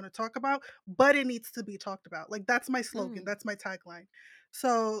don't want to talk about, but it needs to be talked about. Like that's my slogan, Mm. that's my tagline.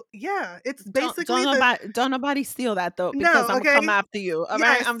 So yeah, it's Don't basically don't the nobody don't nobody steal that though, because no, I'm gonna come okay? after you. All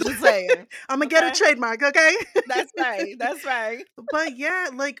right, Yes. I'm just saying. I'm gonna get a Okay, trademark, okay? that's right. That's right. But yeah,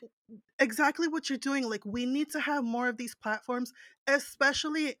 like exactly what you're doing. Like we need to have more of these platforms,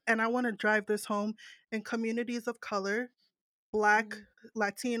 especially, and I want to drive this home, in communities of color, Black, Mhm.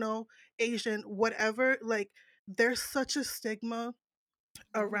 Latino, Asian, whatever. Like there's such a stigma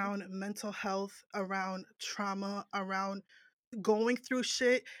Mhm. around mental health, around trauma, around going through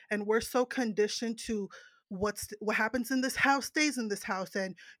shit, and we're so conditioned to what happens in this house stays in this house,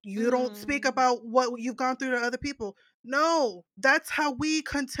 and you don't speak Mhm. about what you've gone through to other people. No, that's how we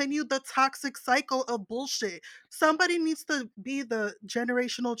continue the toxic cycle of bullshit. Somebody needs to be the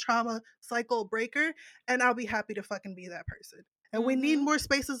generational trauma cycle breaker, and I'll be happy to fucking be that person. And we need Mhm. more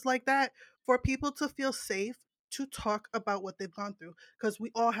spaces like that for people to feel safe to talk about what they've gone through, because we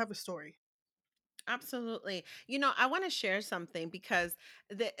all have a story. Absolutely. I want to share something because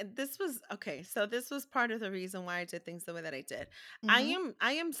this was okay. So this was part of the reason why I did things the way that I did. I Hmm. am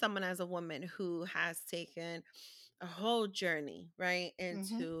I am someone as a woman who has taken a whole journey, right, Hmm.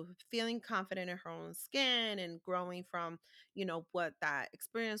 into feeling confident in her own skin and growing from, what that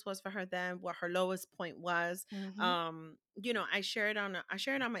experience was for her then, what her lowest point was. Hmm. I share it on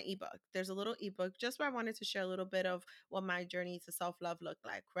my ebook. There's a little ebook just where I wanted to share a little bit of what my journey to self-love looked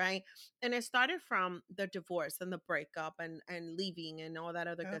like, right? And it started from the divorce and the breakup and leaving and all that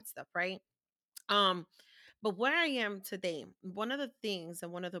other Yeah. good stuff, right? um But where I am today, one of the things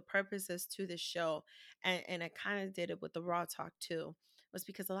and one of the purposes to this show, and I kind of did it with the Raw Talk too, was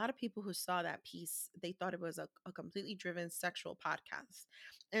because a lot of people who saw that piece, they thought it was a completely driven sexual podcast.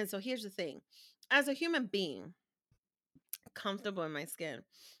 And so here's the thing: as a human being, comfortable in my skin,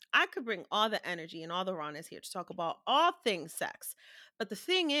 I could bring all the energy and all the rawness here to talk about all things sex. But the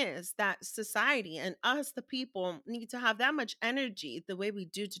thing is that society and us, the people, need to have that much energy the way we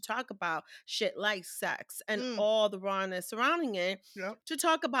do to talk about shit like sex and Mm, all the rawness surrounding it, yep, to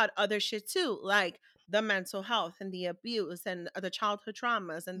talk about other shit too, like the mental health and the abuse and the childhood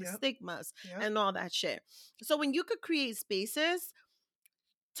traumas and the yep, stigmas yep, and all that shit. So when you could create spaces,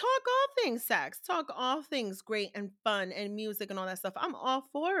 talk all things sex, talk all things great and fun and music and all that stuff, I'm all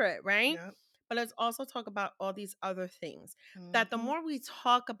for it, right? yep. But let's also talk about all these other things, that the Mhm. more we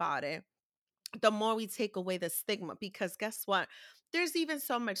talk about it, the more we take away the stigma. Because guess what? There's even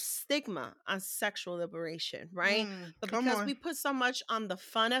so much stigma on sexual liberation, right? But Come because we on. put so much on the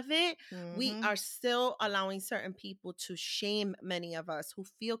fun of it, we Mhm. are still allowing certain people to shame many of us who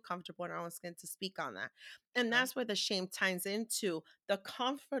feel comfortable in our own skin to speak on that. And Yep. that's where the shame ties into the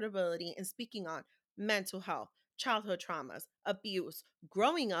comfortability in speaking on mental health, childhood traumas, abuse,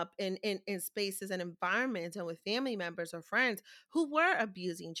 growing up in spaces and environments and with family members or friends who were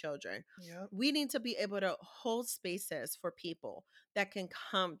abusing children. Yep. We need to be able to hold spaces for people that can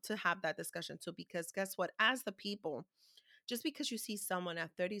come to have that discussion too. Because guess what? As the people, just because you see someone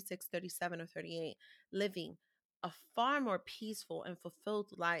at 36, 37, or 38 living a far more peaceful and fulfilled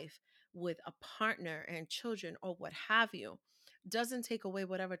life with a partner and children or what have you, doesn't take away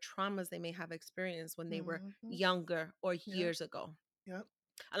whatever traumas they may have experienced when they were Mhm. younger or Yep. years ago. Yep.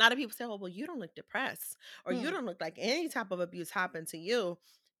 A lot of people say, "Oh, well, you don't look depressed, or you Mm, don't look like any type of abuse happened to you."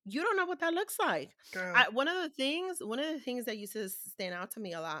 You don't know what that looks like. girl. One of the things that used to stand out to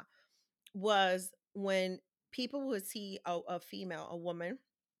me a lot was when people would see a female, a woman,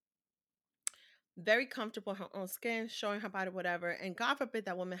 very comfortable in her own skin, showing her body, whatever, and God forbid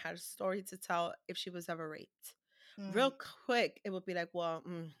that woman had a story to tell if she was ever raped. Real Mm, quick, it would be like, "Well,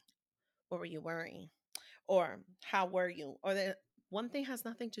 what were you wearing?" Or how were you, or the one thing has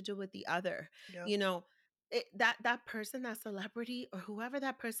nothing to do with the other, yep. you know. That person, that celebrity, or whoever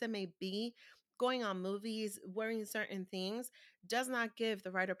that person may be, going on movies wearing certain things, does not give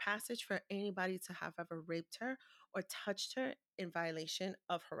the rite of passage for anybody to have ever raped her or touched her in violation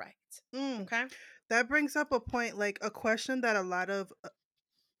of her rights. Mm. Okay. That brings up a point, like a question that a lot of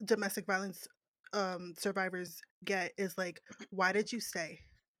domestic violence survivors get is like, why did you stay?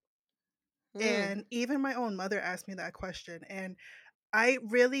 Mm, And even my own mother asked me that question. And I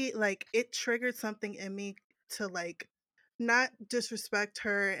really like it triggered something in me to like not disrespect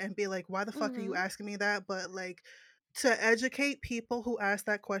her and be like, why the fuck are you mm-hmm, asking me that? But like to educate people who ask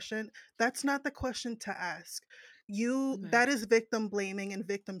that question, that's not the question to ask. right. That is victim blaming and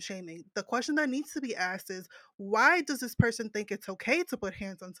victim shaming. The question that needs to be asked is, why does this person think it's okay to put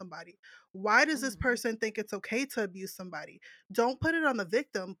hands on somebody? Why does this Mm-hmm. person think it's okay to abuse somebody? Don't put it on the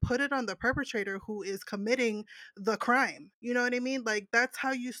victim, put it on the perpetrator who is committing the crime. You know what I mean? Like that's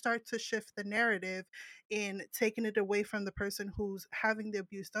how you start to shift the narrative in taking it away from the person who's having the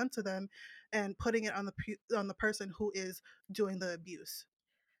abuse done to them and putting it on on the person who is doing the abuse.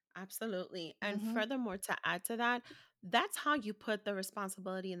 Absolutely. And Mhm. furthermore, to add to that, that's how you put the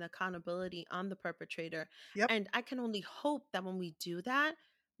responsibility and the accountability on the perpetrator. Yep. And I can only hope that when we do that,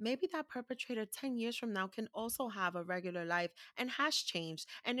 maybe that perpetrator 10 years from now can also have a regular life and has changed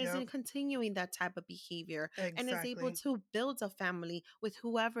and Yep. isn't continuing that type of behavior and is able Exactly. to build a family with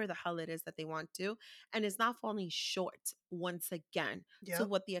whoever the hell it is that they want to, and is not falling short once again to Yep.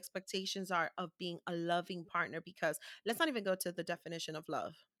 what the expectations are of being a loving partner. Because let's not even go to the definition of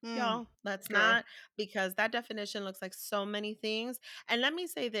love, Mm, y'all. Let's girl. not, because that definition looks like so many things. And let me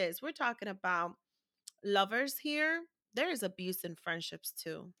say this: we're talking about lovers here. There is abuse in friendships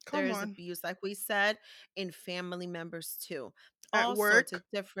too. There Come is on. abuse, like we said, in family members too. At All sorts of work.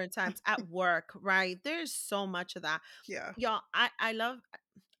 different times at work, right? There's so much of that. Yeah. Y'all, I love,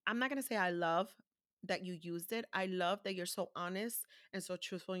 I'm not going to say I love that you used it. I love that you're so honest and so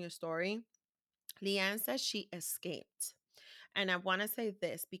truthful in your story. Leanne says she escaped. And I want to say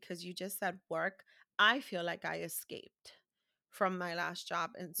this because you just said work. I feel like I escaped from my last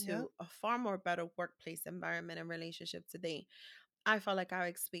job Yep. into a far more better workplace environment and relationship today. I felt like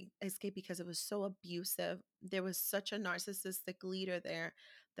I escaped because it was so abusive. There was such a narcissistic leader there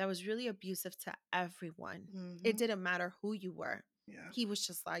that was really abusive to everyone. It Mhm. didn't matter who you were. Yeah. He was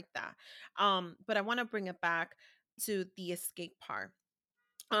just like that. But I want to bring it back to the escape part.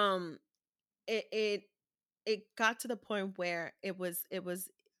 Um, it it it got to the point where it was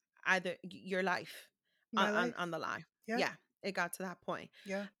either your life. My life. on the lie. Yeah. Yeah, it got to that point.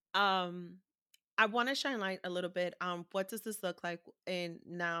 Yeah. Um, I want to shine light a little bit. What does this look like in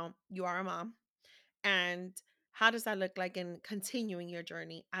now you are a mom, and how does that look like in continuing your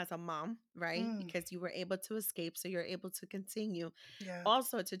journey as a mom, right? Mm, Because you were able to escape, so you're able to continue yeah. all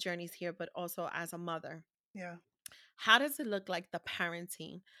sorts of journeys here, but also as a mother. Yeah. How does it look like the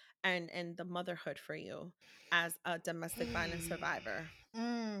parenting and the motherhood for you as a domestic violence survivor?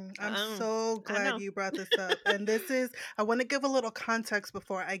 I'm Um, so I glad know. you brought this up. And I want to give a little context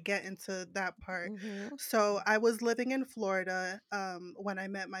before I get into that part. Mhm. So, I was living in Florida when I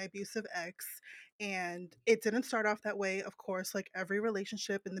met my abusive ex, and it didn't start off that way. Of course, like every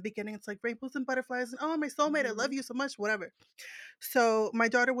relationship in the beginning, it's like rainbows and butterflies, and oh, my soulmate, I love Mhm. you so much, whatever. So, my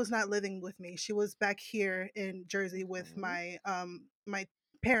daughter was not living with me. She was back here in Jersey with Mhm. my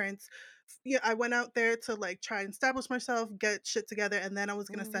parents. Yeah, I went out there to like try and establish myself, get shit together, and then I was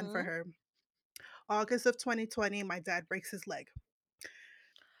gonna send for Mhm. her. August of 2020, my dad breaks his leg.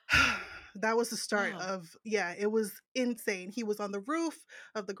 That was the start Wow. of, yeah, it was insane. He was on the roof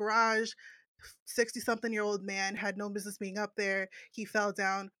of the garage. 60 something year old man had no business being up there. He fell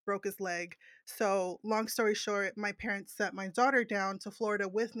down, broke his leg. So, long story short, my parents sent my daughter down to Florida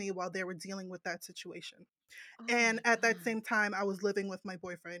with me while they were dealing with that situation. Oh And my at that god. same time, I was living with my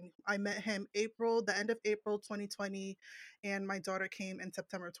boyfriend. I met him the end of April 2020, and my daughter came in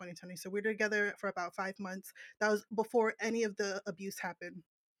September 2020. So we were together for about 5 months. That was before any of the abuse happened.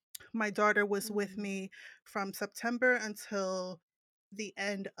 My daughter was with Mhm. me from September until the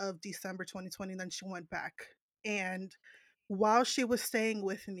end of December 2020. Then she went back. And while she was staying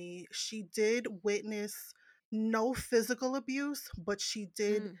with me, she did witness no physical abuse, but she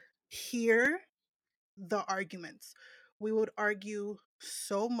did Mm. hear the arguments. We would argue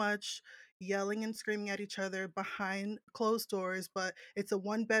so much, yelling and screaming at each other behind closed doors, but it's a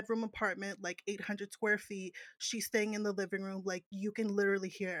one bedroom apartment, like 800 square feet. She's staying in the living room, like you can literally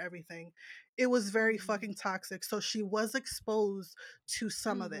hear everything. It was very Mhm. fucking toxic. So she was exposed to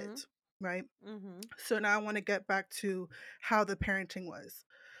some of it, Mhm. right? Mhm. So now I want to get back to how the parenting was.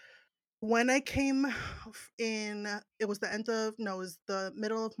 When I came it was the end of, no, it was the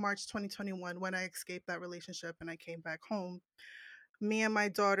middle of March 2021 when I escaped that relationship and I came back home. Me and my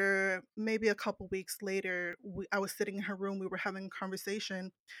daughter, maybe a couple weeks later, I was sitting in her room, we were having a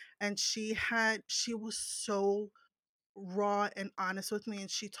conversation, and she was so raw and honest with me, and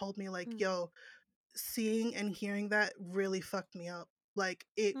she told me, like, Mm. yo, seeing and hearing that really fucked me up. Like,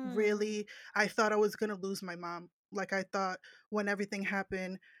 it Mm. really, I thought I was gonna lose my mom. Like, I thought when everything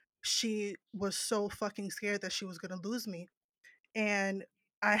happened, she was so fucking scared that she was gonna lose me. And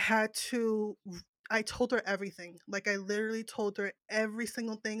I had to, I told her everything. Like, I literally told her every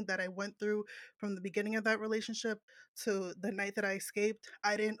single thing that I went through from the beginning of that relationship to the night that I escaped.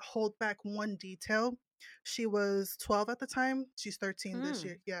 I didn't hold back one detail. She was 12 at the time. She's 13 this Mm.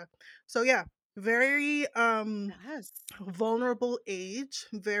 year. Yeah. So, yeah, very Yes. vulnerable age,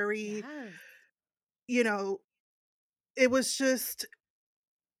 very, Yes. you know, it was just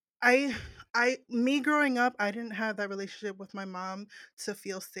I me growing up, I didn't have that relationship with my mom to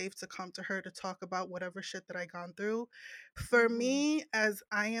feel safe to come to her to talk about whatever shit that I gone through. For Mhm. me, as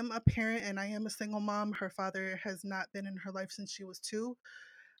I am a parent and I am a single mom, her father has not been in her life since she was 2.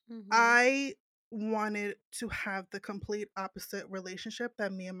 Mhm. I wanted to have the complete opposite relationship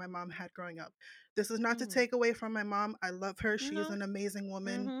that me and my mom had growing up. This is not to Mm. take away from my mom. I love her. She is No. an amazing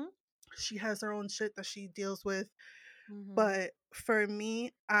woman. Mhm. She has her own shit that she deals with. Mhm. But for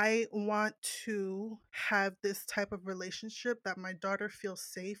me, I want to have this type of relationship that my daughter feels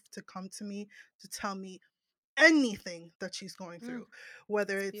safe to come to me to tell me anything that she's going Mm. through,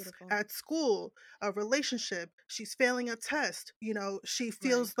 whether It's it's beautiful. at school, a relationship, she's failing a test, she Right.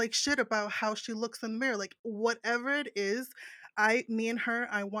 feels like shit about how she looks in the mirror, like whatever it is, me and her,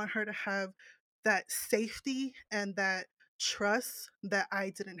 I want her to have that safety and that trust that I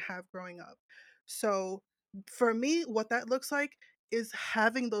didn't have growing up. So for me, what that looks like is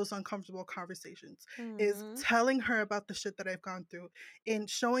having those uncomfortable conversations, is Mhm. telling her about the shit that I've gone through, and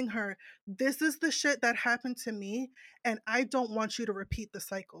showing her this is the shit that happened to me, and I don't want you to repeat the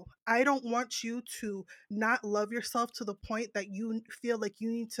cycle. I don't want you to not love yourself to the point that you feel like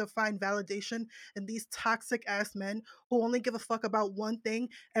you need to find validation in these toxic ass men who only give a fuck about one thing,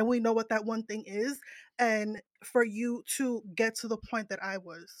 and we know what that one thing is, and for you to get to the point that I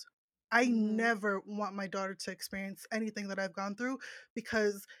was. I Mhm. never want my daughter to experience anything that I've gone through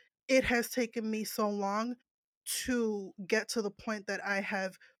because it has taken me so long to get to the point that I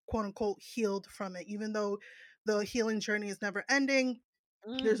have quote unquote healed from it, even though the healing journey is never ending.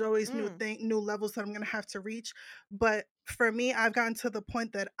 There's Mm, always mm, new levels that I'm gonna have to reach. But for me, I've gotten to the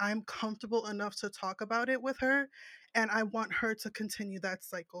point that I'm comfortable enough to talk about it with her. And I want her to continue that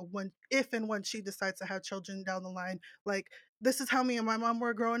cycle when if and when she decides to have children down the line. Like, this is how me and my mom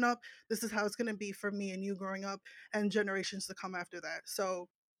were growing up. This is how it's gonna be for me and you growing up and generations to come after that. So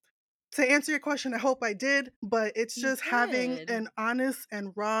to answer your question, I hope I did, but it's you just having did. an honest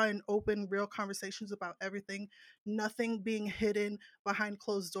and raw and open, real conversations about everything, nothing being hidden behind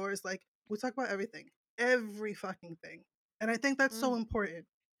closed doors. Like, we talk about everything, every fucking thing. And I think that's so Mm. important.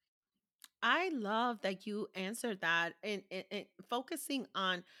 I love that you answered that and focusing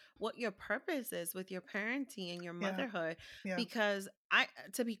on what your purpose is with your parenting and your Yeah, motherhood. yeah, Because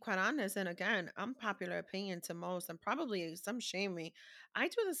to be quite honest, and again, I'm popular opinion to most, and probably some shame me. I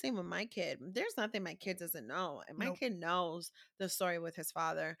do the same with my kid. There's nothing my kid doesn't know, and my nope, kid knows the story with his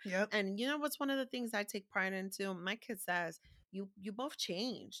father. yep, And you know what's one of the things I take pride into? My kid says, "You both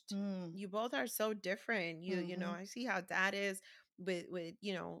changed. mm, You both are so different. mm-hmm, I see how dad is with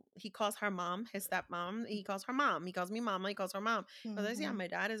he calls her mom his stepmom, he calls her mom, he calls me mama, he calls her mom, because I see how mm-hmm, my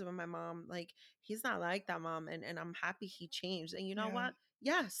dad is with my mom. Like, he's not like that, mom, and I'm happy he changed. And you know yeah, what,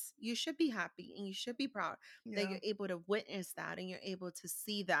 yes, you should be happy and you should be proud that yeah, you're able to witness that, and you're able to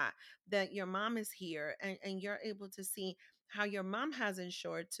see that your mom is here, and you're able to see how your mom has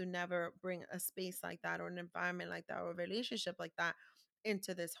ensured to never bring a space like that or an environment like that or a relationship like that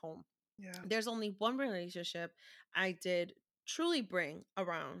into this home. yeah, There's only one relationship I did truly bring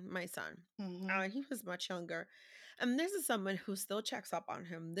around my son. mm-hmm, He was much younger. And this is someone who still checks up on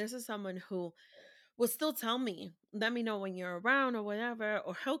him. This is someone who will still tell me, let me know when you're around or whatever.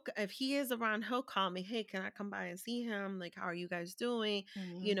 Or if he is around, he'll call me, hey, can I come by and see him? Like, how are you guys doing?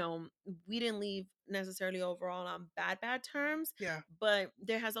 mm-hmm, You know, we didn't leave necessarily overall on bad terms, yeah, but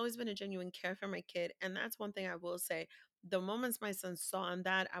there has always been a genuine care for my kid. And that's one thing I will say. The moments my son saw in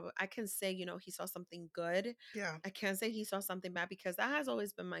that, I can say, he saw something good. yeah, I can't say he saw something bad, because that has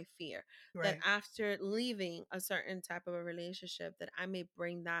always been my fear, that right, after leaving a certain type of a relationship, that I may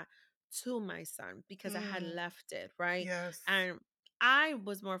bring that to my son because I had mm, left it, right? yes, And I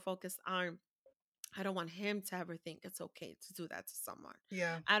was more focused on, I don't want him to ever think it's okay to do that to someone.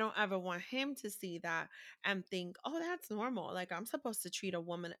 yeah, I don't ever want him to see that and think, "Oh, that's normal. Like, I'm supposed to treat a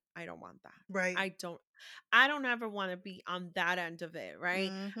woman." I don't want that. right, I don't I don't ever want to be on that end of it,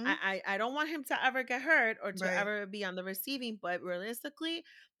 right? mm-hmm, I don't want him to ever get hurt or to right, ever be on the receiving, but realistically,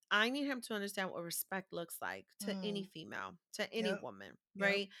 I need him to understand what respect looks like to any mm, female, to any yep, woman,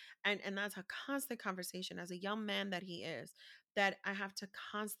 yep, right? And that's a constant conversation as a young man that he is, that I have to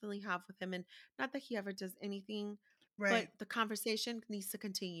constantly have with him. And not that he ever does anything, but right, the conversation needs to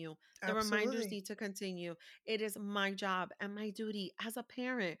continue. The reminders absolutely, need to continue. It is my job and my duty as a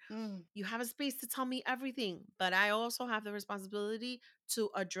parent. mm, You have a space to tell me everything, but I also have the responsibility to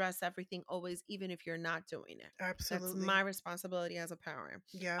address everything always, even if you're not doing it. That's absolutely. my responsibility as a parent.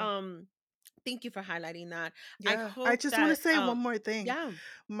 Yeah. Um, Thank you for highlighting that. I Yeah. I hope just want to that say one more thing. yeah,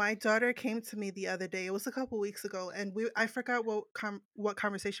 My daughter came to me the other day. It was a couple weeks ago, and I forgot what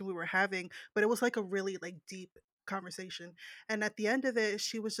conversation we were having, but it was like a really like deep conversation. And at the end of it,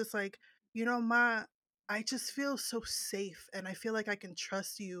 she was just like, "Ma, I just feel so safe and I feel like I can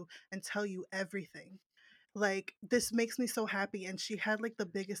trust you and tell you everything. Like, this makes me so happy." And she had like the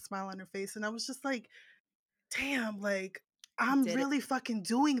biggest smile on her face, and I was just like, damn, like, you I'm did it. really fucking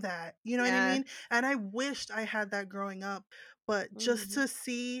doing that. You know what I Yeah. mean? And I wished I had that growing up. But just Mhm. to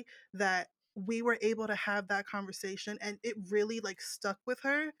see that we were able to have that conversation and it really like stuck with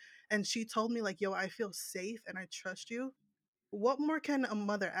her. And she told me, like, yo, I feel safe and I trust you. What more can a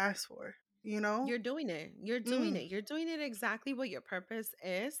mother ask for? You know? You're doing it. You're doing Mm, it. You're doing it exactly what your purpose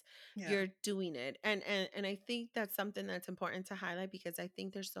is. yeah. You're doing it. And I think that's something that's important to highlight, because I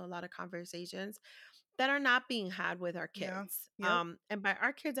think there's still a lot of conversations that are not being had with our Yeah. kids. Yep. And by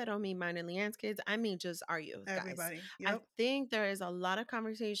our kids, I don't mean mine and Leanne's kids. I mean just our youth, guys. Everybody. I Yep. think there is a lot of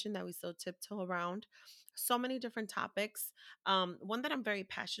conversation that we still tiptoe around. So many different topics. One that I'm very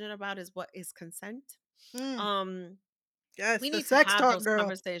passionate about is what is consent. Mm, Um, yes. we The need to sex have talk, those girl.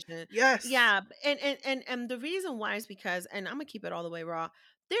 conversations. Yes. Yeah, and the reason why is because, and I'm gonna keep it all the way raw.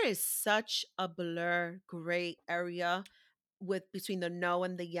 There is such a blur gray area with between the no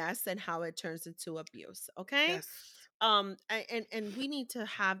and the yes, and how it turns into abuse. Okay. Yes. And we need to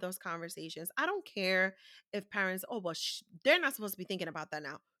have those conversations. I don't care if parents, oh well, they're not supposed to be thinking about that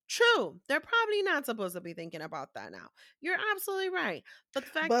now. True, they're probably not supposed to be thinking about that now. You're absolutely right. But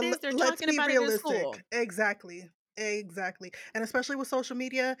the fact But is, they're let's talking be about it in realistic. school. Exactly. Exactly. And especially with social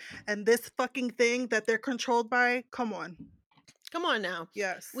media and this fucking thing that they're controlled by. Come on. Come on now.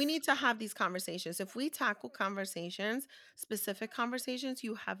 We Yes. need to have these conversations. If we tackle conversations, specific conversations,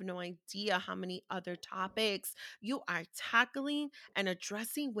 you have no idea how many other topics you are tackling and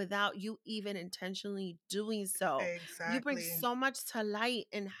addressing without you even intentionally doing so. You bring Exactly. so much to light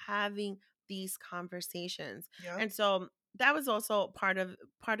in having these conversations. Yep. And so that was also part of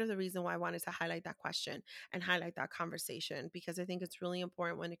the reason why I wanted to highlight that question and highlight that conversation, because I think it's really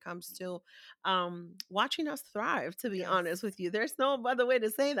important when it comes to watching us thrive, to be honest Yes. with you. There's no other way to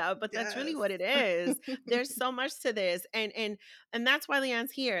say that, but that's really Yes. what it is. There's so much to this. And that's why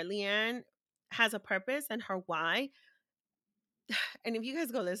Leanne's here. Leanne has a purpose and her why. And if you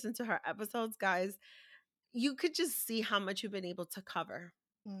guys go listen to her episodes, guys, you could just see how much you've been able to cover,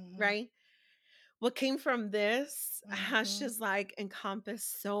 Hmm. right? What came from this has Hmm. just like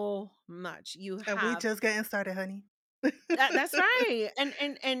encompassed so much. You And we have just getting started, honey. that's right.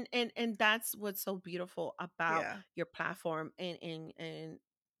 And that's what's so beautiful about Yeah. your platform, and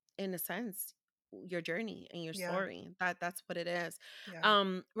in a sense, your journey and your Yeah. story. That's what it is.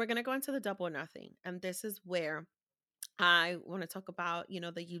 Yeah. We're gonna go into the double or nothing, and this is where I want to talk about,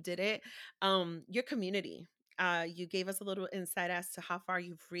 that you did it. Your community. You gave us a little insight as to how far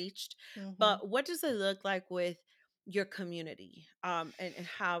you've reached, Hmm. but what does it look like with your community, and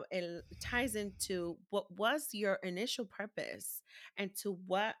how it ties into what was your initial purpose and to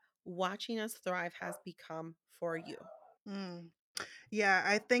what watching us thrive has become for you? Mm. Yeah,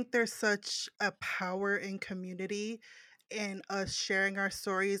 I think there's such a power in community, in us sharing our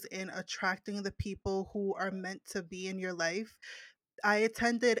stories and attracting the people who are meant to be in your life. I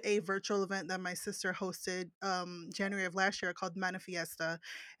attended a virtual event that my sister hosted January of last year called Manifiesta.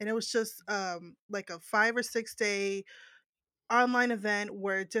 And it was just like a 5 or 6 day online event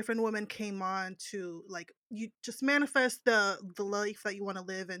where different women came on to, like, you just manifest the life that you want to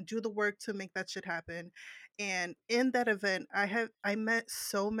live and do the work to make that shit happen. And in that event, I met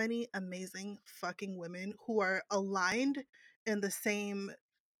so many amazing fucking women who are aligned in the same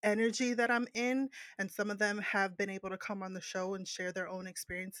energy that I'm in, and some of them have been able to come on the show and share their own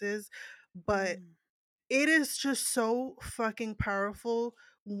experiences. But Mm, it is just so fucking powerful.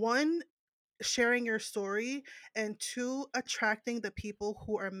 One, sharing your story, and two, attracting the people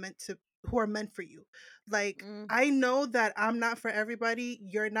who are meant for you. Like, mm, I know that I'm not for everybody,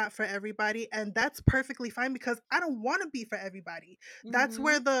 you're not for everybody, and that's perfectly fine because I don't want to be for everybody. That's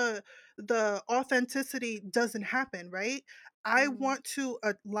where mm-hmm, the authenticity doesn't happen, right? I mm. want to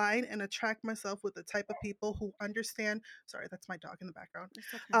align and attract myself with the type of people who understand. Sorry, that's my dog in the background.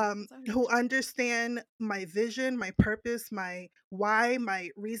 It's okay. It's all Who right. understand my vision, my purpose, my why, my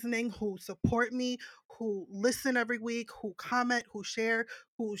reasoning, who support me, who listen every week, who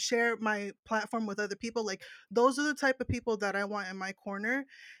share my platform with other people. Like, those are the type of people that I want in my corner.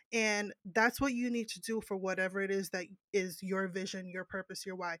 And that's what you need to do for whatever it is that is your vision, your purpose,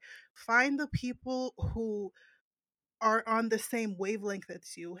 your why. Find the people who are on the same wavelength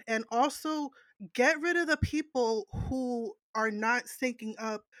as you, and also get rid of the people who are not syncing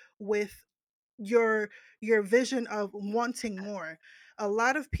up with your vision of wanting more. A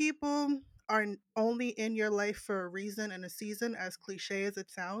lot of people are only in your life for a reason and a season, as cliche as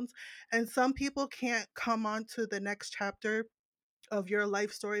it sounds, and some people can't come on to the next chapter of your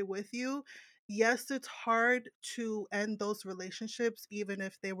life story with you. Yes, it's hard to end those relationships, even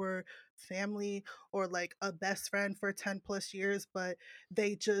if they were family or like a best friend for 10 plus years, but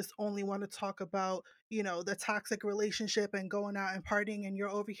they just only want to talk about, the toxic relationship and going out and partying, and you're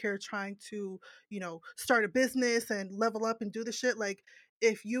over here trying to, start a business and level up and do the shit. Like,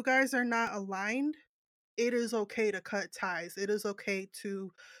 if you guys are not aligned, it is okay to cut ties. It is okay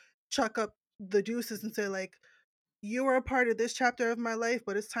to chuck up the deuces and say, like, you were a part of this chapter of my life,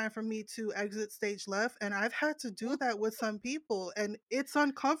 but it's time for me to exit stage left. And I've had to do that with some people, and it's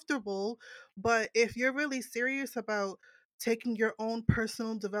uncomfortable. But if you're really serious about taking your own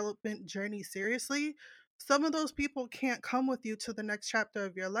personal development journey seriously, some of those people can't come with you to the next chapter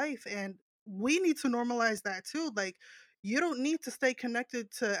of your life. And we need to normalize that too. Like, you don't need to stay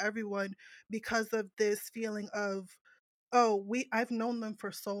connected to everyone because of this feeling of, oh, I've known them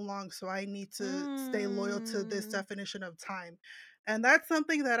for so long, so I need to stay loyal to this Mm. definition of time. And that's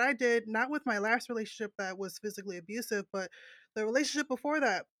something that I did, not with my last relationship that was physically abusive, but the relationship before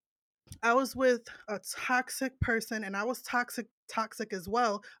that. I was with a toxic person, and I was toxic as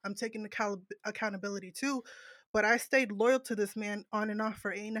well. I'm taking accountability too, but I stayed loyal to this man on and off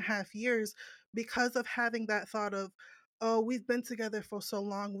for 8.5 years because of having that thought of, oh, we've been together for so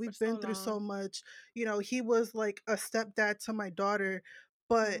long, For we've so been through so long. much. He was like a stepdad to my daughter,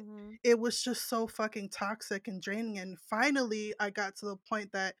 but Mm-hmm. it was just so fucking toxic and draining. And finally, I got to the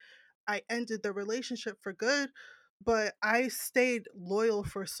point that I ended the relationship for good, but I stayed loyal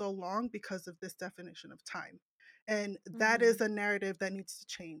for so long because of this definition of time. And that Mm-hmm. is a narrative that needs to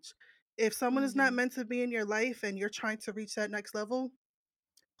change. If someone is not Mm-hmm. meant to be in your life and you're trying to reach that next level,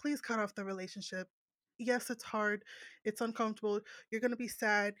 please cut off the relationship. Yes, it's hard, it's uncomfortable, you're going to be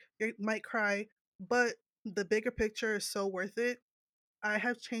sad, you might cry, but the bigger picture is so worth it. I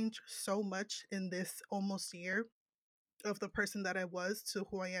have changed so much in this almost year of the person that I was to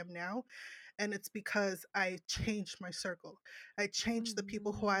who I am now. And it's because I changed my circle. I changed the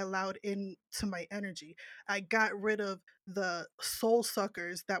people who I Mm-hmm. allowed into my energy. I got rid of the soul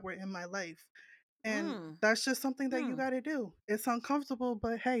suckers that were in my life. And Mm. that's just something that you Mm. got to do. It's uncomfortable,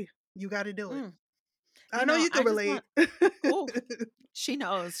 but hey, you got to do it. Mm. I know you can I just relate. want. Oh, she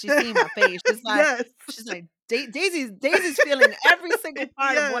knows. She's seeing my face. Yes. She's like, Daisy's feeling every single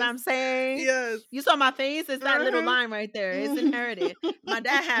part of what Yes. I'm saying. Yes. You saw my face. It's that little Uh-huh. line right there. It's inherited. My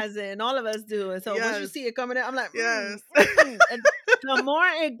dad has it, and all of us do. And so once you Yes. see it coming in, I'm like, Yes. And the more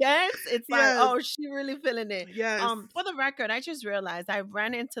it gets, it's like, Yes. oh, she really feeling it. Yes. For the record, I just realized I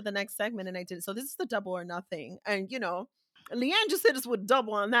ran into the next segment and I did. So this is the double or nothing, and Leanne just hit us with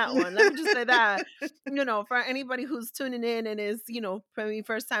double on that one. Let me just say that, for anybody who's tuning in and is, maybe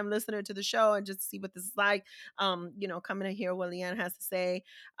first time listener to the show and just see what this is like, coming to hear what Leanne has to say.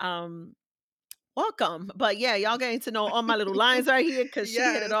 Welcome. But yeah, y'all getting to know all my little lines right here because she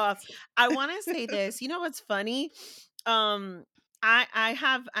hit it Yes. off. I want to say this. You know what's funny? Um, I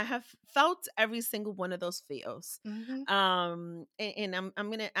have felt every single one of those feels. Mhm. And I'm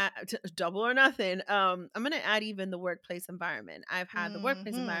gonna add double or nothing. I'm gonna add even the workplace environment. I've had the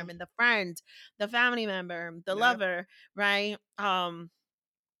workplace Mhm. environment, the friend, the family member, the Yep. lover, right?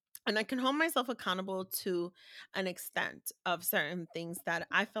 And I can hold myself accountable to an extent of certain things that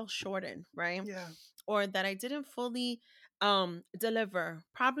I fell short in, right? Yeah. Or that I didn't fully deliver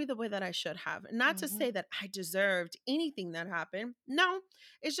probably the way that I should have. Not to Mhm. say that I deserved anything that happened. No,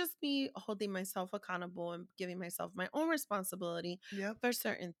 it's just me holding myself accountable and giving myself my own responsibility Yep. for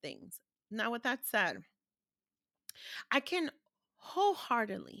certain things. Now, with that said, I can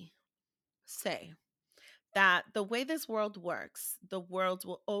wholeheartedly say that the way this world works, the world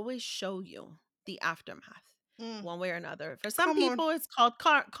will always show you the aftermath Mm. one way or another. For some Come on. people, it's called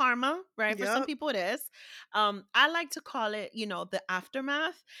karma, right? For some Yep. people, it is. I like to call it, the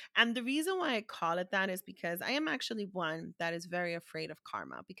aftermath. And the reason why I call it that is because I am actually one that is very afraid of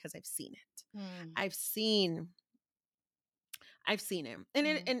karma because I've seen it. Mm. I've seen I've seen it. And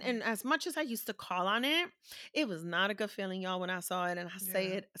Mhm. as much as I used to call on it, it was not a good feeling, y'all, when I saw it. And I say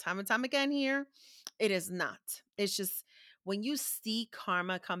Yeah. it time and time again here. It is not. It's just when you see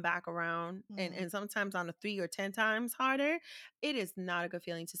karma come back around Mm. and sometimes on a 3 or 10 times harder, it is not a good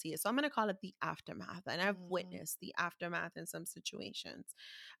feeling to see it. So I'm gonna call it the aftermath. And I've Mhm. witnessed the aftermath in some situations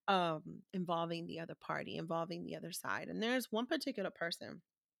involving the other party, involving the other side. And there's one particular person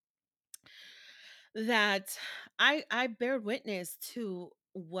that I bear witness to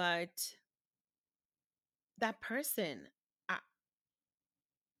what that person uh,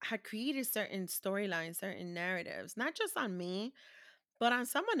 had created certain storylines, certain narratives, not just on me, but on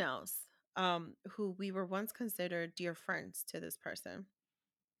someone else who we were once considered dear friends to this person.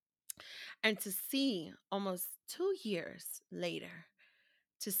 And to see almost 2 years later,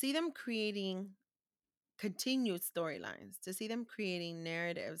 to see them creating continued storylines, to see them creating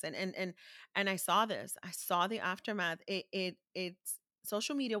narratives, and I saw the aftermath. It's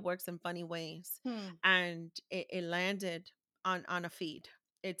social media works in funny ways, Hmm. and it landed on a feed.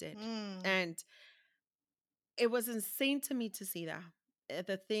 It did. Mm. And it was insane to me to see that.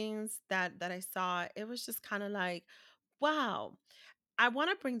 The things that I saw, it was just kind of like, wow. I want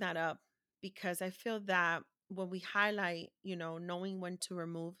to bring that up because I feel that when we highlight, knowing when to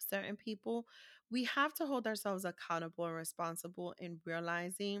remove certain people, we have to hold ourselves accountable and responsible in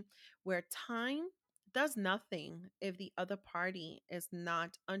realizing where time does nothing if the other party is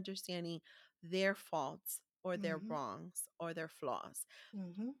not understanding their faults or their Mhm. wrongs or their flaws.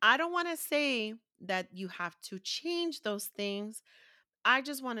 Mhm. I don't want to say that you have to change those things. I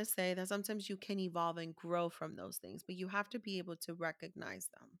just want to say that sometimes you can evolve and grow from those things, but you have to be able to recognize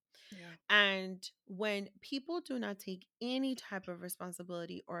them. Yeah. And when people do not take any type of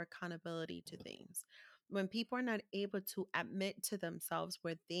responsibility or accountability to things, when people are not able to admit to themselves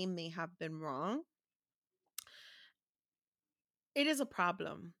where they may have been wrong, it is a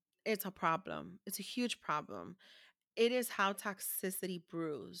problem. It's a problem. It's a huge problem. It is how toxicity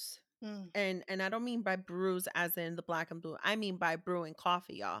brews. Mm. And I don't mean by brews as in the black and blue. I mean by brewing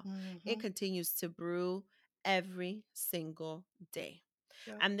coffee, y'all. It Mhm. continues to brew every single day.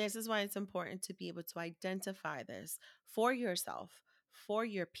 Yep. And this is why it's important to be able to identify this for yourself, for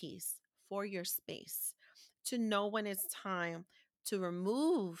your peace, for your space, to know when it's time to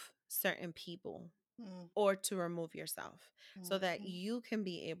remove certain people Mm, or to remove yourself so that mhm, you can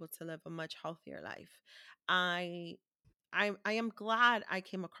be able to live a much healthier life. I I am glad I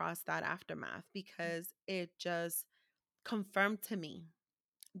came across that aftermath because it just confirmed to me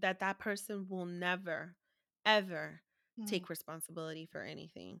that that person will never ever mm, take responsibility for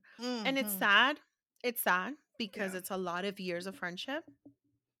anything. And it's mhm. sad. It's sad because Yeah, it's a lot of years of friendship,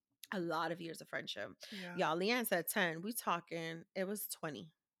 a lot of years of friendship. yeah. Y'all, Leanne said 10. We talking, it was 20,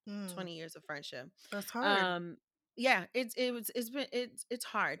 Mm, 20 years of friendship. that's hard. Um, yeah, it's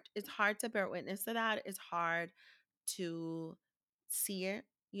hard. It's hard to bear witness to that. It's hard to see it.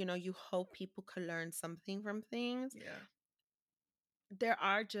 You know, you hope people could learn something from things. Yeah, There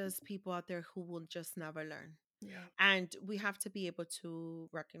are just people out there who will just never learn. yeah. And we have to be able to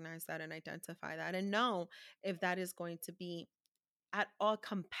recognize that and identify that and know if that is going to be at all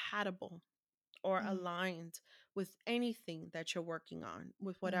compatible or Mm, aligned with anything that you're working on,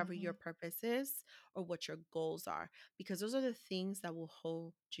 with whatever your mhm. purpose is or what your goals are, because those are the things that will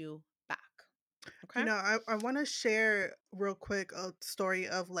hold you back. You Okay. know, I want to share real quick a story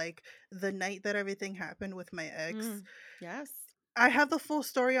of like the night that everything happened with my ex. Mm. Yes. I have the full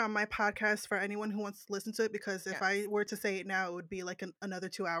story on my podcast for anyone who wants to listen to it because if I Yes. were to say it now, it would be like another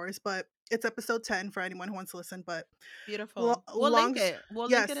 2 hours. But it's episode 10 for anyone who wants to listen. But Beautiful. We'll link long, it. We'll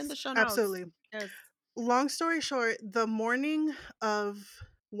link it in yes, the show notes. absolutely. Yes. Long story short, the morning of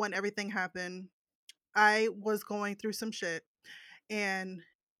when everything happened, I was going through some shit and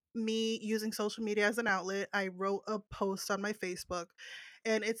me using social media as an outlet, I wrote a post on my Facebook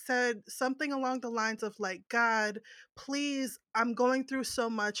and it said something along the lines of like, God, please, I'm going through so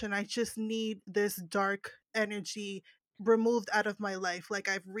much and I just need this dark energy removed out of my life. Like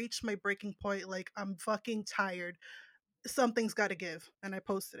I've reached my breaking point, like I'm fucking tired. Something's got to give. And I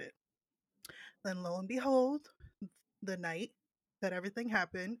posted it. Then lo and behold, the night that everything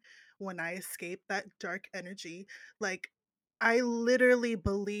happened, when I escaped that dark energy, like I literally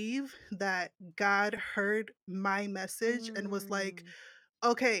believe that God heard my message and was like, Mm.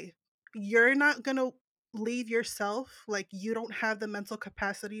 okay, you're not going to leave yourself. Like, you don't have the mental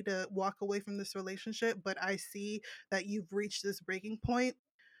capacity to walk away from this relationship, but I see that you've reached this breaking point.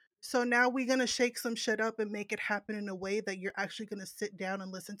 So now we're going to shake some shit up and make it happen in a way that you're actually going to sit down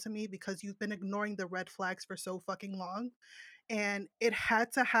and listen to me because you've been ignoring the red flags for so fucking long. And it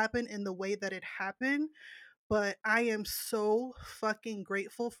had to happen in the way that it happened, but I am so fucking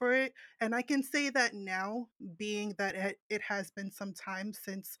grateful for it. And I can say that now, being that it has been some time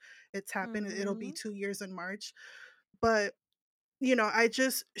since it's happened. It'll be Mm-hmm. 2 years in March. But I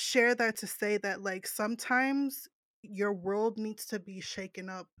just share that to say that, like, sometimes your world needs to be shaken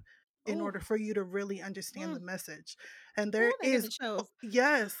up in Oh. order for you to really understand the Mm. message. And there Oh, that give is me chills.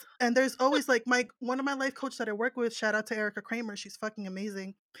 yes, and there's always like my one of my life coach that I work with, shout out to Erica Kramer, she's fucking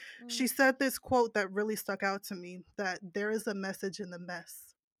amazing. Mm. She said this quote that really stuck out to me, that there is a message in the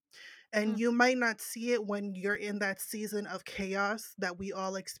mess. And Mm. you might not see it when you're in that season of chaos that we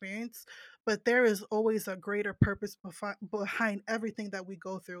all experience, but there is always a greater purpose behind everything that we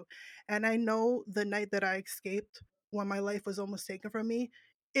go through. And I know the night that I escaped, when my life was almost taken from me,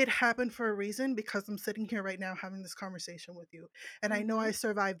 it happened for a reason because I'm sitting here right now having this conversation with you. And I know Mm-hmm. I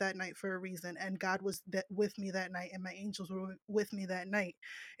survived that night for a reason. And God was with me that night, and my angels were with me that night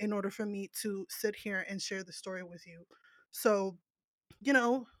in order for me to sit here and share the story with you. So,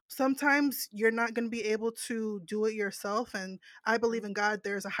 sometimes you're not going to be able to do it yourself. And I believe in God,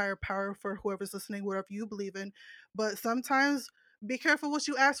 there's a higher power for whoever's listening, whatever you believe in. But sometimes be careful what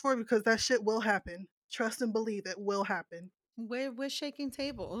you ask for because that shit will happen. Trust and believe it will happen. We're shaking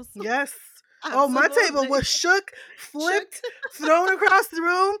tables. Yes. Oh, my table Absolutely. was shook, Shook. flipped, thrown across the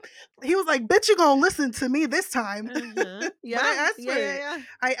room. He was like, bitch, you gonna listen to me this time. Uh-huh. But I Yeah. asked Yeah. for Yeah. it. Yeah.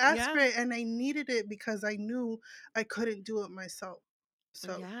 I asked Yeah. for it and I needed it because I knew I couldn't do it myself.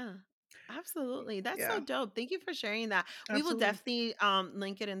 So, Yeah. Absolutely. That's so yeah, dope. Thank you for sharing that. We will absolutely. definitely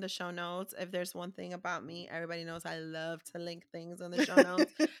link it in the show notes. If there's one thing about me, everybody knows I love to link things in the show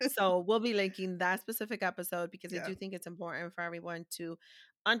notes. So we'll be linking that specific episode because I Yeah, do think it's important for everyone to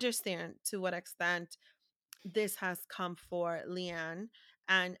understand to what extent this has come for Leanne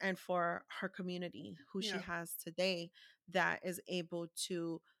and for her community who she yeah. has today that is able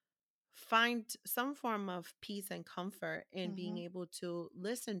to find some form of peace and comfort in being Mhm, able to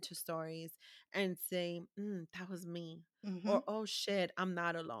listen to stories and say, that was me. mhm. Or, oh shit, I'm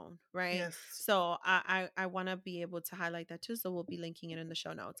not alone. Right. Yes. So I want to be able to highlight that too. So we'll be linking it in the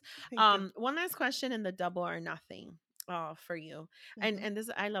show notes. Thank you. One last question in the double or nothing. for you. And Hmm. this,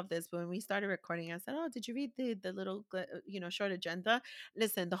 I love this. When we started recording, I said, "Oh, did you read the little short agenda?"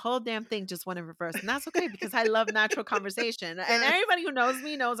 Listen, the whole damn thing just went in reverse, and that's okay because I love natural conversation. And Yes. everybody who knows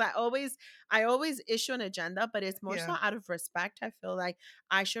me knows I always issue an agenda, but it's more so Yeah. out of respect. I feel like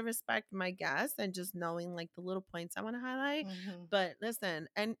I should respect my guests and just knowing like the little points I want to highlight. Hmm. But listen,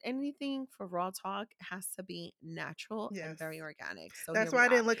 and anything for raw talk has to be natural and Yes. very organic. So here That's we why I are.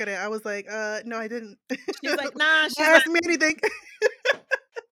 didn't look at it. I was like, no, I didn't. She's like, nah, Don't she's like, ask me anything.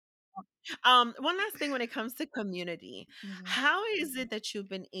 one last thing when it comes to community, Hmm. how is it that you've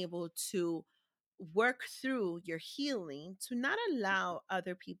been able to work through your healing to not allow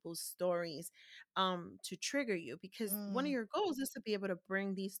other people's stories to trigger you? Because one of Mm, your goals is to be able to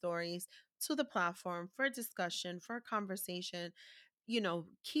bring these stories to the platform for discussion, for conversation,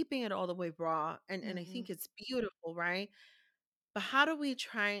 keeping it all the way raw. And I mhm, think it's beautiful, right? But how do we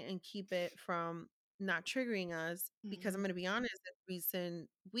try and keep it from not triggering us? Because I'm mhm, going to be honest, in recent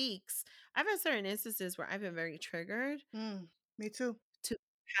weeks, I've had certain instances where I've been very triggered mm. Me too. to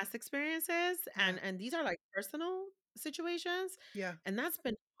past experiences, Yeah. and these are like personal situations, Yeah. and that's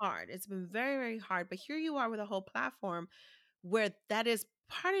been hard. It's been very, very hard. But here you are with a whole platform where that is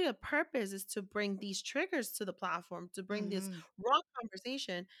part of the purpose is to bring these triggers to the platform, to bring this Mhm. raw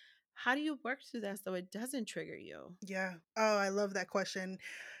conversation. How do you work through that so it doesn't trigger you? Yeah. Oh, I love that question.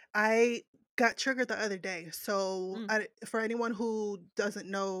 I got triggered the other day. So, Mm. for anyone who doesn't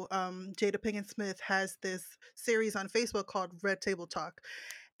know, Jada Pinkett Smith has this series on Facebook called Red Table Talk.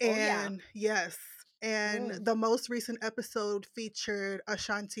 Oh yeah. And yes, and Mm. the most recent episode featured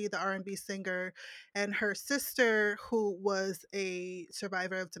Ashanti, the R&B singer, and her sister, who was a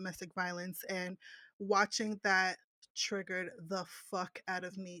survivor of domestic violence. And watching that triggered the fuck out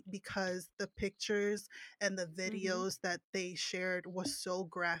of me because the pictures and the Mhm. videos that they shared was so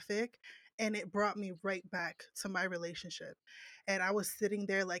graphic, and it brought me right back to my relationship. And I was sitting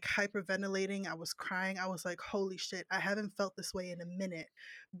there like hyperventilating, I was crying, I was like, holy shit, I haven't felt this way in a minute,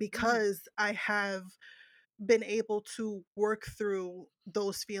 Mm. because I have been able to work through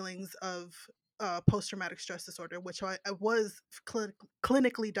those feelings of post traumatic stress disorder, which I was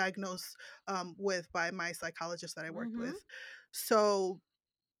clinically diagnosed with by my psychologist that I worked Mhm. with. So,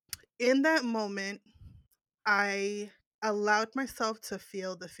 in that moment, I allowed myself to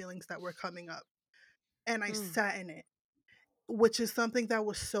feel the feelings that were coming up, and I Mm. sat in it, which is something that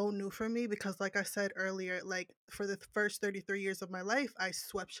was so new for me because, like I said earlier, like for the first 33 years of my life, I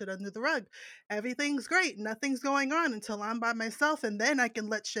swept shit under the rug. Everything's great, nothing's going on until I'm by myself, and then I can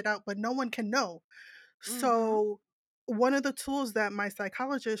let shit out, but no one can know. Mhm. So, one of the tools that my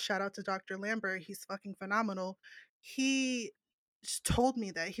psychologist, shout out to Dr. Lambert, he's fucking phenomenal. He told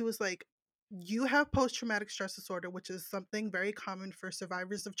me that he was like, you have post traumatic stress disorder, which is something very common for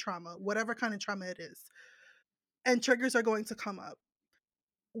survivors of trauma, whatever kind of trauma it is. And triggers are going to come up.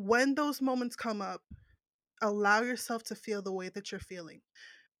 When those moments come up, allow yourself to feel the way that you're feeling.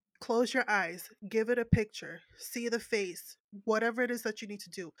 Close your eyes, give it a picture, see the face, whatever it is that you need to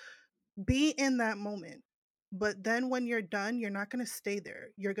do. Be in that moment. But then when you're done, you're not going to stay there.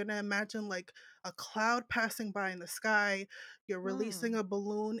 You're going to imagine like a cloud passing by in the sky. You're releasing Mm. a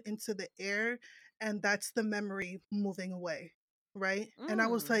balloon into the air, and that's the memory moving away. Right. And I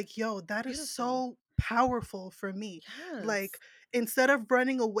was Mm. like, yo, that is Beautiful. so powerful for me. Like, Yes. instead of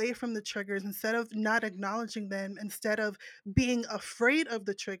running away from the triggers, instead of not acknowledging them, instead of being afraid of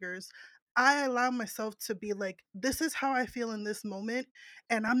the triggers, I allow myself to be like, this is how I feel in this moment,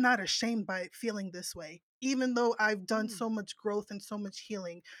 and I'm not ashamed by feeling this way. Even though I've done Mm. so much growth and so much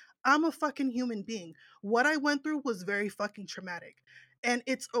healing, I'm a fucking human being. What I went through was very fucking traumatic. And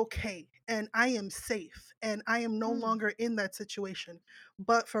it's okay. And I am safe. And I am no Mm. longer in that situation.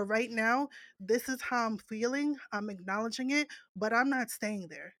 But for right now, this is how I'm feeling. I'm acknowledging it, but I'm not staying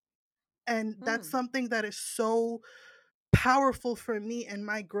there. And that's Mm. something that is so powerful for me and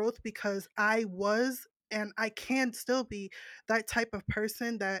my growth, because I was, and I can still be, that type of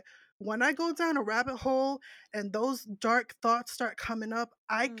person that when I go down a rabbit hole and those dark thoughts start coming up,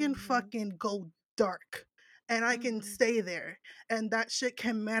 I can Mhm. fucking go dark and I can Mhm. stay there, and that shit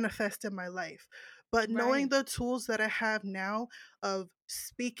can manifest in my life. But knowing Right. the tools that I have now of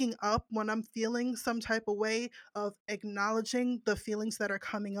speaking up when I'm feeling some type of way, of acknowledging the feelings that are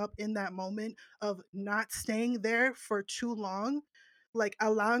coming up in that moment, of not staying there for too long, like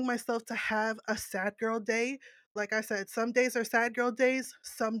allowing myself to have a sad girl day. Like I said, some days are sad girl days,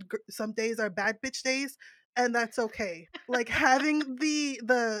 some days are bad bitch days, and that's okay. Like having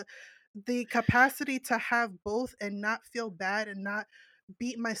the capacity to have both and not feel bad and not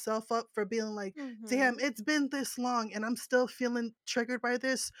beat myself up for being like, damn, Mhm. it's been this long and I'm still feeling triggered by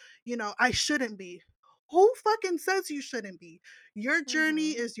this. I shouldn't be. Who fucking says you shouldn't be? Your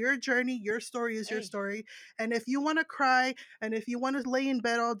journey Mm-hmm. is your journey. Your story is your Hey, story. And if you want to cry, and if you want to lay in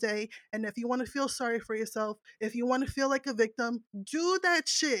bed all day, and if you want to feel sorry for yourself, if you want to feel like a victim, do that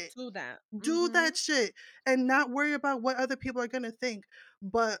shit. do that. Do Mm-hmm. that shit and not worry about what other people are going to think.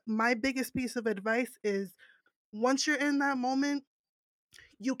 But my biggest piece of advice is once you're in that moment,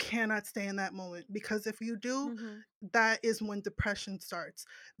 you cannot stay in that moment, because if you do, Mm-hmm. that is when depression starts.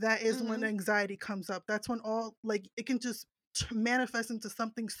 That is when Mm-hmm. anxiety comes up. That's when all, like, it can just manifest into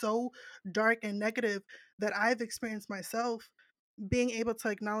something so dark and negative that I've experienced myself. Being able to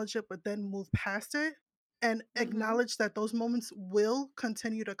acknowledge it but then move past it and Mm-hmm. acknowledge that those moments will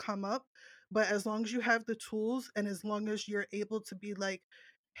continue to come up, but as long as you have the tools and as long as you're able to be like,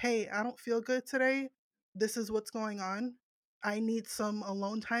 hey, I don't feel good today, this is what's going on, I need some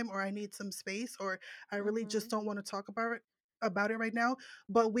alone time, or I need some space, or I really Mm-hmm. just don't want to talk about it right now,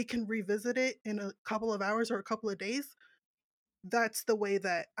 but we can revisit it in a couple of hours or a couple of days. That's the way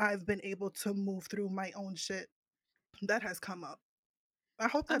that I've been able to move through my own shit that has come up. I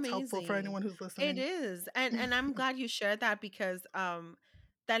hope that's helpful for Amazing. anyone who's It listening. is. And I'm glad you shared that because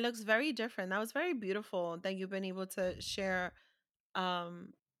that looks very different. That was very beautiful that you've been able to share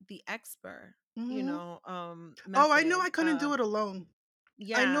um the expert, Hmm. Oh, I knew method. I couldn't do it alone.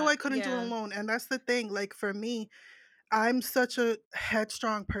 I knew Yeah, I couldn't do it yeah. alone, and that's the thing. Like for me, I'm such a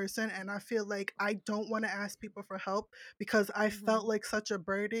headstrong person, and I feel like I don't want to ask people for help because I felt Mhm. like such a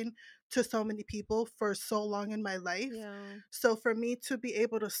burden to so many people for so long in my life. Yeah. So for me to be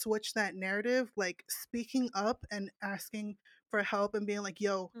able to switch that narrative, like speaking up and asking for help and being like,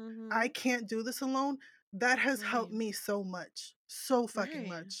 "Yo, I Mhm. can't do this alone," that has helped Right. me so much. So fucking Right.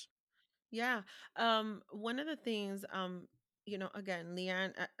 much. Yeah. One of the things, again,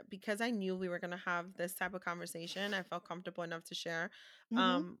 Leanne, because I knew we were gonna have this type of conversation, I felt comfortable enough to share,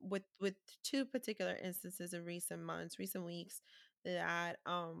 Mhm. with two particular instances in recent months, recent weeks, that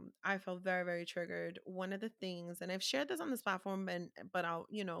I felt very, very triggered. One of the things, and I've shared this on this platform, but I'll,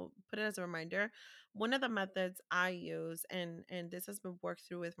 put it as a reminder. One of the methods I use, and this has been worked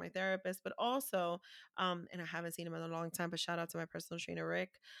through with my therapist, but also, and I haven't seen him in a long time, but shout out to my personal trainer,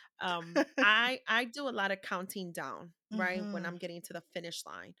 Rick. I do a lot of counting down, right, when Mhm. I'm getting to the finish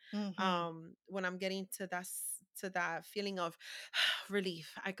line, Mhm. when I'm getting to that feeling of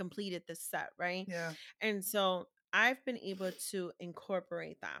relief, I completed this set, right. Yeah. And so I've been able to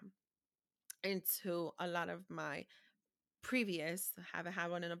incorporate that into a lot of my previous, haven't had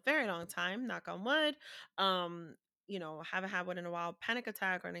one in a very long time, knock on wood, um haven't had one in a while, panic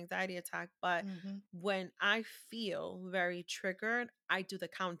attack or an anxiety attack, but Mhm. when I feel very triggered, I do the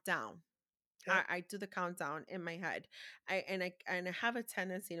countdown. Yep. I do the countdown in my head. I have a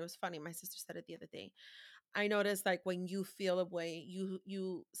tendency, and it was funny, my sister said it the other day. I noticed, like, when you feel a way,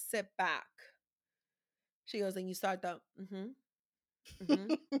 you sit back. She goes, and you start the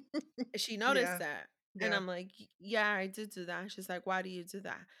mm-hmm. She noticed Yeah. that. And Yeah. I'm like, Yeah, I did do that." She's like, "Why do you do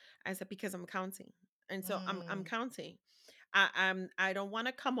that?" I said, "Because I'm counting." And so I'm Mm. counting. I don't want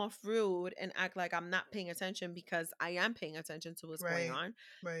to come off rude and act like I'm not paying attention, because I am paying attention to what's going Right. on.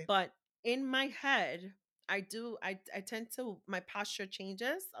 Right. But in my head, I tend to, my posture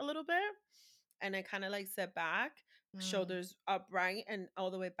changes a little bit, and I kind of like sit back, Mm. shoulders upright and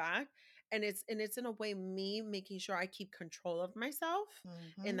all the way back. And it's in a way me making sure I keep control of myself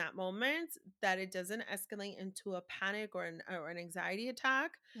in Mhm. that moment, that it doesn't escalate into a panic or an anxiety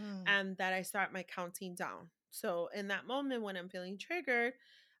attack, Mm. and that I start my counting down. So in that moment when I'm feeling triggered,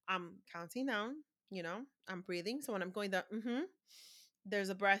 I'm counting down, I'm breathing. So when I'm going there's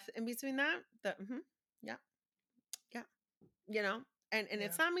a breath in between that. Yeah, yeah, and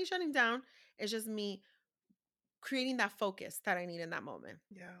it's Yeah. not me shutting down. It's just me creating that focus that I need in that moment,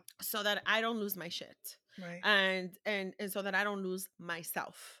 Yeah. so that I don't lose my shit, Right. and so that I don't lose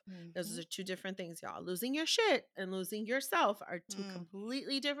myself. Those Mhm. are two different things, y'all. Losing your shit and losing yourself are two Mm.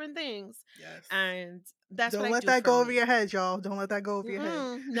 completely different things, Yes. and that's what Don't I let do that for go over me. your head, y'all. Don't let that go over your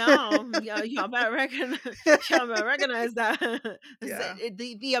head. No, y'all better recognize, y'all better recognize that Yeah.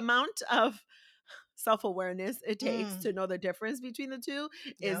 the amount of self-awareness it takes Mm. to know the difference between the two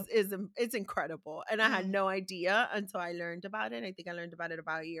Yep. it's incredible, and I had Mm. no idea until I learned about it. I think I learned about it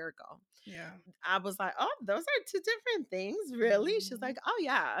about a year ago. Yeah. I was like, "Oh, those are two different things, really?" She's Mhm. like, "Oh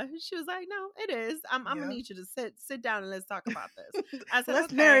yeah." She was like, "No, it is. I'm gonna Yeah. need you to sit down and let's talk about this." I said,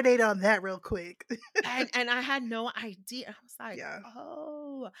 Let's "Okay." marinate on that real quick. And I had no idea. I was like, Yeah.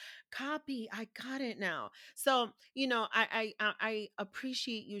 "Oh, copy. I got it now." So, I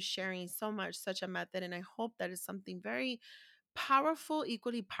appreciate you sharing so much such a method, and I hope that is something very powerful,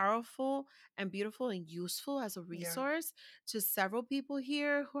 equally powerful and beautiful and useful as a Yeah. resource to several people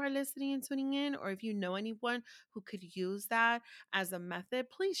here who are listening and tuning in. Or if you know anyone who could use that as a method,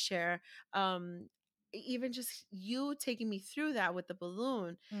 please share. Even just you taking me through that with the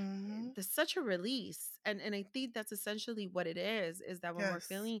balloon, Hmm. there's such a release, and I think that's essentially what it is that when we're Yes.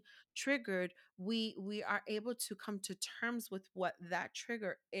 feeling triggered, we are able to come to terms with what that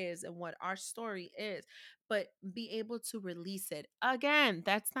trigger is and what our story is, but be able to release it. Again,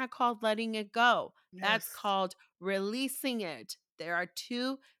 that's not called letting it go, that's Yes. called releasing it. There are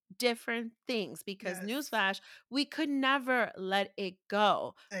two different things, because Yes. newsflash, we could never let it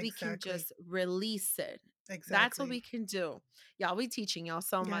go, we can Exactly. just release it. That's what Exactly. we can do. Y'all, we teaching y'all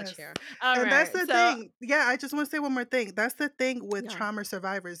so much Yes. here. All And that's right. the So, thing. Yeah, I just want to say one more thing. That's the thing with yeah. trauma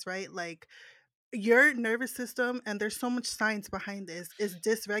survivors, right? Like your nervous system, and there's so much science behind this, is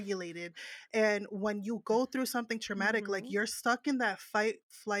dysregulated. And when you go through something traumatic, like Mhm. you're stuck in that fight,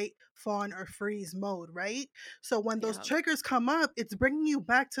 flight, fawn, or freeze mode, right? So when those Yeah. triggers come up, it's bringing you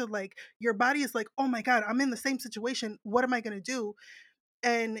back to like your body is like, oh my God, I'm in the same situation. What am I going to do?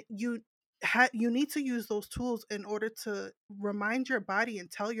 And you need to use those tools in order to remind your body and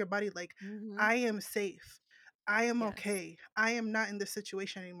tell your body like, Mhm. I am safe, I am Yes. okay, I am not in this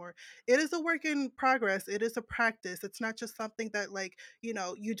situation anymore. It is a work in progress, it is a practice. It's not just something that, like, you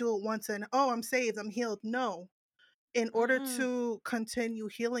do it once and, oh, I'm saved, I'm healed. No, in order Mm-mm. to continue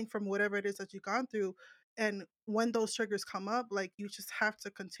healing from whatever it is that you've gone through, and when those triggers come up, like, you just have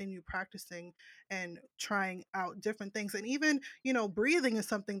to continue practicing and trying out different things. And even, breathing is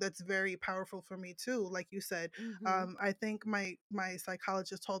something that's very powerful for me too, like you said. Mhm. I think my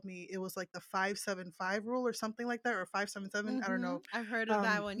psychologist told me it was like the 5-7-5 rule or something like that, or 5-7-7, I don't know. Mhm. I've heard of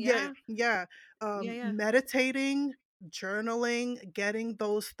that one. Yeah, Yeah. yeah. Yeah, yeah. Meditating, journaling, getting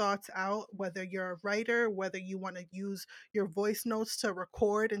those thoughts out, whether you're a writer, whether you want to use your voice notes to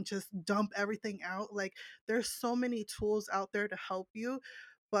record and just dump everything out. Like, there's so many tools out there to help you,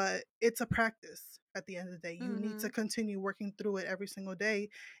 but it's a practice at the end of the day. You need to Mhm. continue working through it every single day,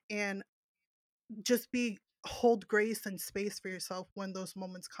 and just hold grace and space for yourself when those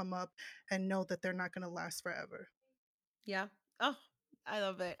moments come up, and know that they're not going to last forever. Yeah. Oh, I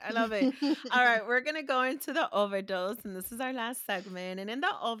love it. I love it. All right, we're going to go into the overdose, and this is our last segment. And in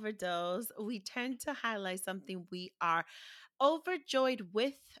the overdose, we tend to highlight something we are overjoyed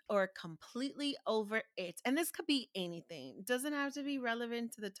with or completely over it. And this could be anything. It doesn't have to be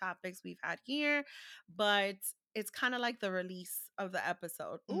relevant to the topics we've had here, but it's kind of like the release of the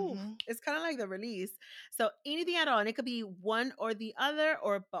episode. Ooh, Hmm. it's kind of like the release. So anything at all. And it could be one or the other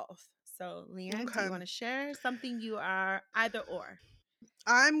or both. So, Leanne, do you Okay. want to share something you are either or?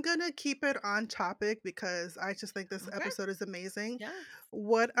 I'm gonna keep it on topic because I just think this Okay. episode is amazing. Yes.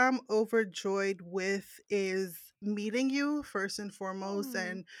 What I'm overjoyed with is meeting you first and foremost, Oh,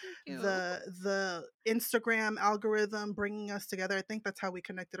 and thank you. the Instagram algorithm bringing us together. I think that's how we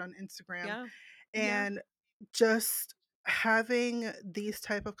connected on Instagram. Yeah. Yeah. And just having these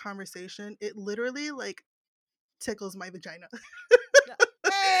type of conversation, it literally like tickles my vagina. Yeah.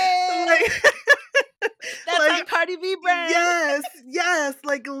 Hey, Like that's like on Cardi B brand. yes, yes,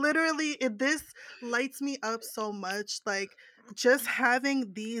 like literally this lights me up so much. Like, just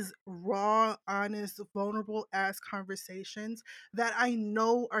having these raw, honest, vulnerable ass conversations that I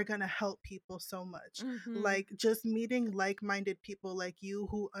know are going to help people so much. Mhm. Like, just meeting like-minded people like you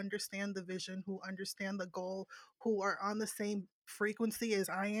who understand the vision, who understand the goal, who are on the same frequency as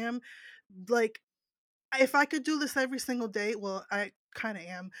I am. Like, if I could do this every single day, well, I kind of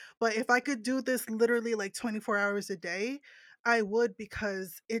am, but if I could do this literally like 24 hours a day, I would,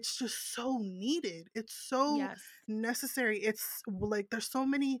 because it's just so needed. It's so Yes. necessary. It's like there's so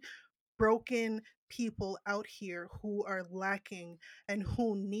many broken people out here who are lacking and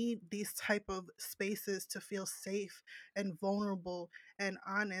who need these type of spaces to feel safe and vulnerable and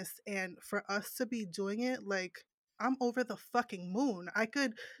honest, and for us to be doing it, like, I'm over the fucking moon. I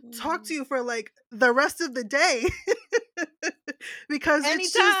could talk to Mhm. you for like the rest of the day because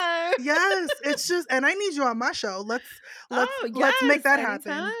it's just, Anytime. yes, it's just, and I need you on my show. Oh, Let's make yes, that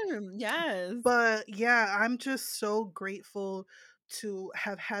happen. anytime. Yes. But yeah, I'm just so grateful to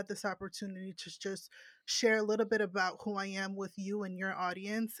have had this opportunity to just share a little bit about who I am with you and your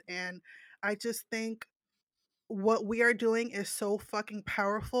audience. And I just think what we are doing is so fucking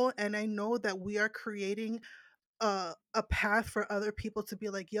powerful. And I know that we are creating a path for other people to be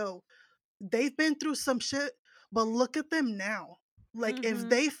like, yo, they've been through some shit, but look at them now. Like, if Mhm.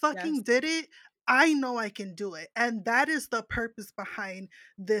 they Yes. fucking did it, I know I can do it. And that is the purpose behind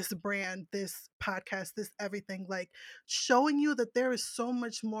this brand, this podcast, this everything. Like showing you that there is so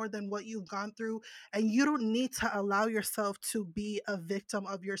much more than what you've gone through. And you don't need to allow yourself to be a victim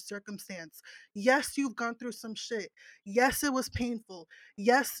of your circumstance. Yes, you've gone through some shit. Yes, it was painful.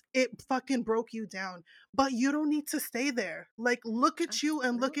 Yes, it fucking broke you down. But you don't need to stay there. Like, look at you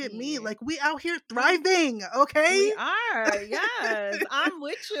and look at me. Absolutely. Like, we out here Mm. thriving, okay? We are. Yes. I'm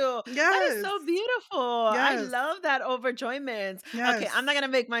with you. That is Yes. so beautiful. I Yes. love that overjoyment. Okay, I'm not Yes.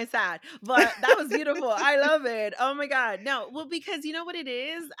 gonna make mine sad, but that was beautiful. I love it. Oh my God. No, well, because you know what it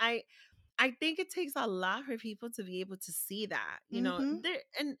is? I think it takes a lot for people to be able to see that, Mhm. there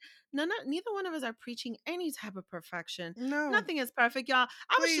and neither one of us are preaching any type of perfection. No. Nothing is perfect, y'all.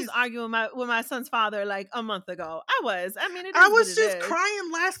 I was just Please. arguing with my son's father like a month ago. I was. I mean, it I is what was it just is.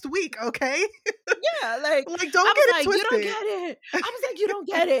 crying last week, okay? Yeah, like Like, I don't was get it like, you don't twisted. get it. I was like, you don't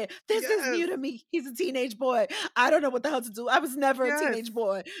get it. This is Yes. new to me. He's a teenage boy. I don't know what the hell to do. I was never a Yes. teenage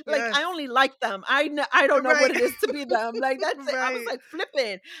boy. Like Yes. I only like them. I don't know what Right. it is to be them. Like that's it. I was Right. like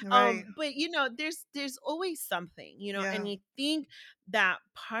flipping. Right. But there's always something, and Yeah. you think that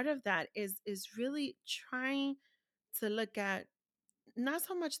part of that is really trying to look at not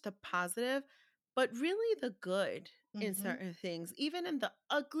so much the positive, but really the good in Mhm. certain things, even in the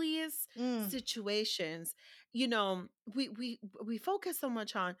ugliest Mm. situations. You know, we focus so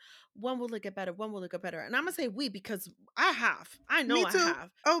much on when will it get better, when will it get better, and I'm gonna say we because I know Me I too.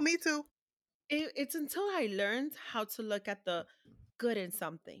 have. Oh, me too. It's until I learned how to look at the good in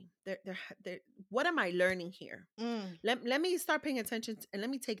something. There. What am I learning here? Mm. Let me start paying attention and let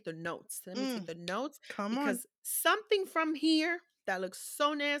me take the notes. Let me take Mm. the notes Come on. because something from here that looks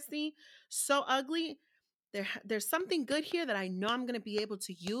so nasty, so ugly, there's something good here that I know I'm going to be able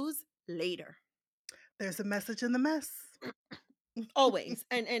to use later. There's a message in the mess. Always.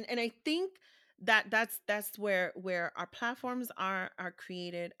 And I think that's where our platforms are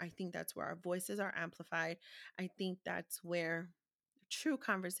created. I think that's where our voices are amplified. I think that's where true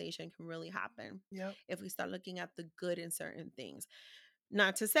conversation can really happen Yep. if we start looking at the good in certain things.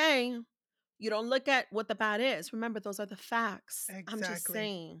 Not to say you don't look at what the bad is. Remember, those are the facts. I'm just Exactly.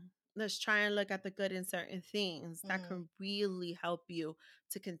 saying, let's try and look at the good in certain things that Mm. can really help you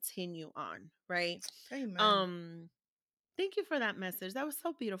to continue on, right? Amen. Um, Thank you for that message. That was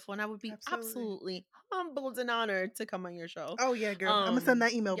so beautiful. And I would be Absolutely. absolutely humbled and honored to come on your show. Oh yeah, girl. I'm gonna send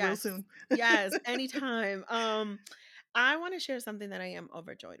that email real Yes. soon. Yes, anytime. I want to share something that I am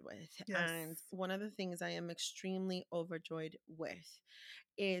overjoyed with. Yes. And one of the things I am extremely overjoyed with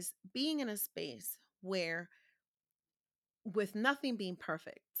is being in a space where, with nothing being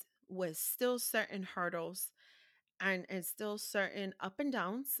perfect, with still certain hurdles and still certain up and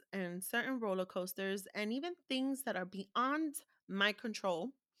downs and certain roller coasters and even things that are beyond my control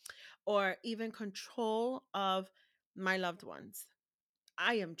or even control of my loved ones,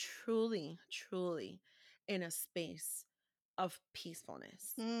 I am truly, truly in a space of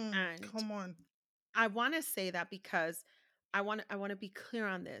peacefulness. Mm. And Come on. I want to say that because I want to be clear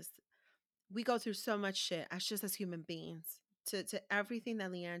on this. We go through so much shit as just as human beings to everything that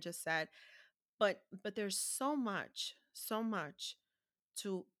Leanne just said. But there's so much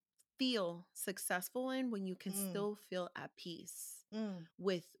to feel successful in when you can Mm. still feel at peace Mm.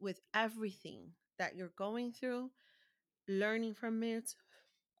 with everything that you're going through, learning from it,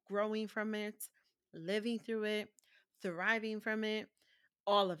 growing from it, living through it, thriving from it,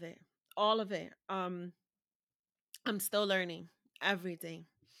 all of it. All of it. I'm still learning every day.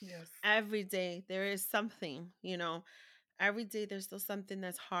 Yes. Every day there is something, every day there's still something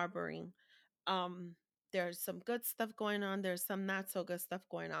that's harboring. um there's some good stuff going on, there's some not so good stuff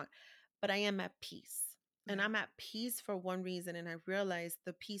going on, but I am at peace. And Yeah. I'm at peace for one reason, and I realize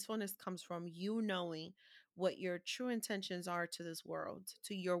the peacefulness comes from you knowing what your true intentions are to this world,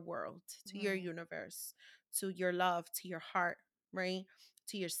 to your Mm. universe, to your love, to your heart, right,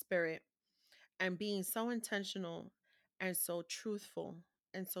 to your spirit, and being so intentional and so truthful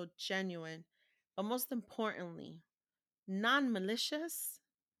and so genuine, but most importantly, non-malicious.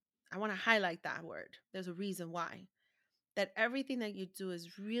 I want to highlight that word. There's a reason why. That everything that you do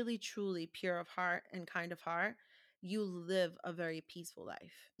is really, truly pure of heart and kind of heart. You live a very peaceful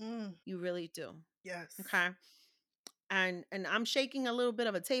life. Mm. You really do. Yes. Okay. And I'm shaking a little bit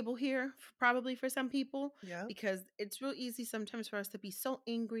of a table here, probably for some people, Yep. because it's real easy sometimes for us to be so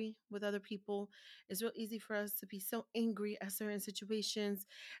angry with other people. It's real easy for us to be so angry at certain situations,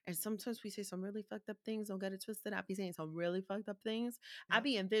 and sometimes we say some really fucked up things. Don't get it twisted. I be saying some really fucked up things. I Yep.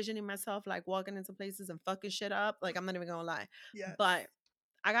 be envisioning myself like walking into places and fucking shit up. Like, I'm not even gonna lie, Yes. but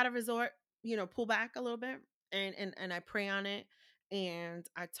I gotta resort, pull back a little bit, and I pray on it, and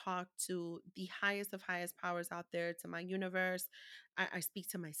I talk to the highest of highest powers out there, to my universe. I speak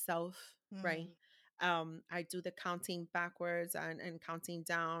to myself, right? Mm, I do the counting backwards and counting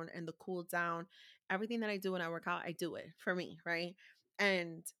down and the cool down. Everything that I do when I work out, I do it for me, right?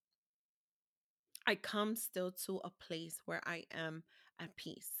 And I come still to a place where I am at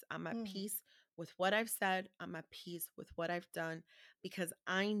peace. I'm at mm, peace with what I've said. I'm at peace with what I've done, because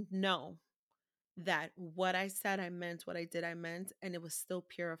I know that what I said, I meant. What I did, I meant. And it was still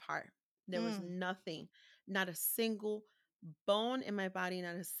pure of heart. There was mm. nothing, not a single bone in my body,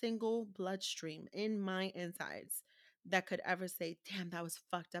 not a single bloodstream in my insides that could ever say, damn, that was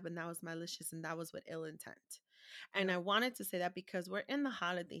fucked up and that was malicious and that was with ill intent. And Yep. I wanted to say that because we're in the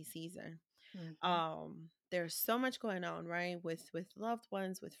holiday season. Mhm. There's so much going on, right, with loved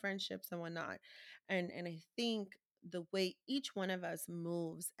ones, with friendships and whatnot. And I think the way each one of us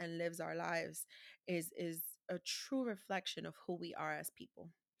moves and lives our lives is a true reflection of who we are as people.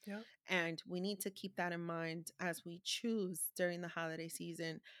 Yep. And we need to keep that in mind as we choose during the holiday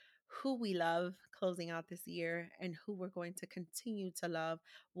season who we love closing out this year and who we're going to continue to love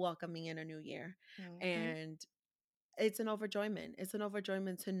welcoming in a new year. Mhm. And it's an overjoyment. It's an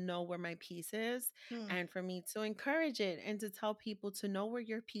overjoyment to know where my piece is, Mm. and for me to encourage it and to tell people to know where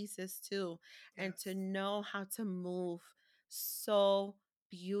your piece is too, and to Yes. know how to move so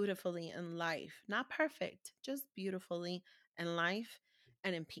beautifully in life. Not perfect, just beautifully in life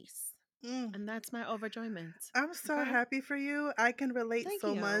and in peace. Mm. And that's my overjoyment. I'm so Okay. happy for you. I can relate Thank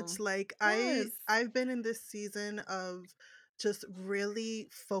so much. you. Like Yes. I've been in this season of just really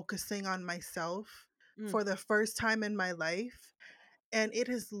focusing on myself Mm. for the first time in my life. And it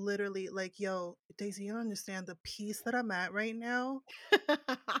is literally like, yo, Daisy, you don't understand the peace that I'm at right now.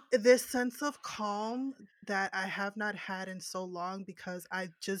 This sense of calm that I have not had in so long because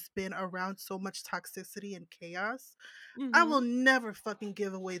I've just been around so much toxicity and chaos. I will Hmm. never fucking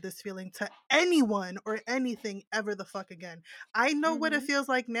give away this feeling to anyone or anything ever the fuck again. I know what it Hmm. feels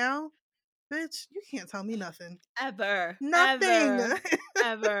like now. Bitch, you can't tell me nothing. Ever, Nothing. ever,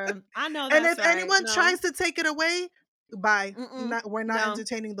 ever. I know And that's if right. anyone No. tries to take it away, bye. Mm-mm. Not, we're not No.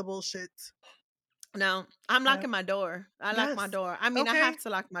 entertaining the bullshit. No, I'm Yeah. locking my door. I lock my Yes. door. I mean, I Okay. have to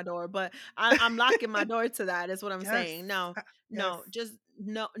lock my door, but I'm locking my door to that. Is what I'm Yes. saying. No, Yes. no, just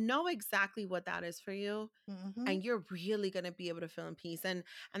know exactly what that is for you, Mm-hmm. and you're really gonna be able to feel in peace. And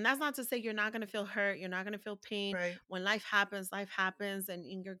that's not to say you're not gonna feel hurt. You're not gonna feel pain. Right. When life happens,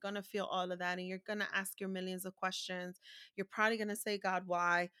 and you're gonna feel all of that, and you're gonna ask your millions of questions. You're probably gonna say, God,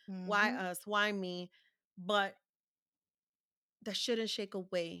 why Mm-hmm. us, why me? But that shouldn't shake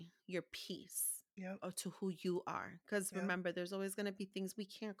away your peace Yep. or to who you are. Because Yep. remember, there's always going to be things we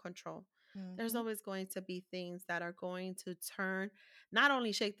can't control. There's Mm-hmm. always going to be things that are going to turn, not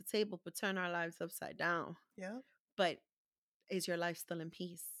only shake the table, but turn our lives upside down. Yep. But is your life still in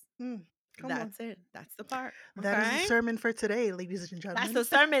peace? Mm. Come on. That's it. That's the part. That is the Okay. sermon for today, ladies and That's gentlemen. the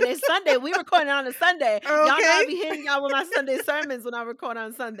sermon. It's Sunday. We recording on a Sunday. Y'all know I Okay. be hitting y'all with my Sunday sermons when I record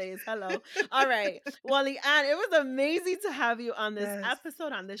on Sundays. Hello. All right. Well, Leanne, it was amazing to have you on this Yes.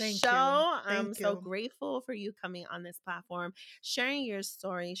 episode, on this Thank you. show. I'm Thank so you. grateful for you coming on this platform, sharing your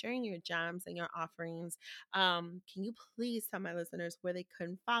story, sharing your gems and your offerings. Can you please tell my listeners where they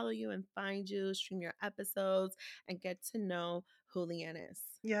can follow you and find you, stream your episodes, and get to know who Leanne is?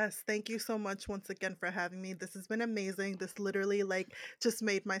 Yes, thank you so much once again for having me. This has been amazing. This literally like just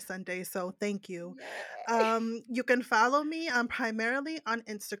made my Sunday, so thank you. Yay. You can follow me. I'm primarily on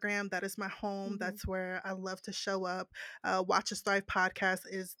Instagram. That is my home. Mhm. That's where I love to show up. Watch Us Thrive Podcast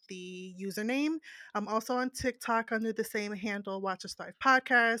is the username. I'm also on TikTok under the same handle, Watch Us Thrive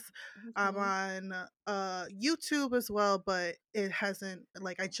Podcast. I'm Mhm. on YouTube as well, but it hasn't,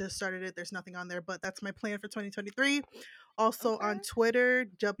 like, I just started it. There's nothing on there, but that's my plan for 2023. Also on Okay. Twitter,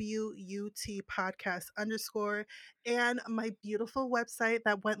 WUT podcast underscore, and my beautiful website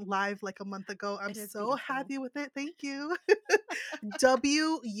that went live like a month ago. I'm It is so beautiful. happy with it. Thank you.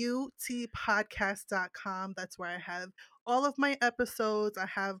 WUTpodcast.com. That's where I have all of my episodes. I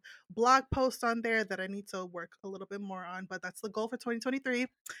have blog posts on there that I need to work a little bit more on, but that's the goal for 2023.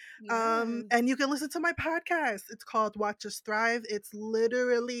 Yes. And you can listen to my podcast. It's called Watch Us Thrive. It's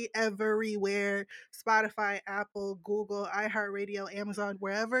literally everywhere: Spotify, Apple, Google, iHeartRadio, Amazon,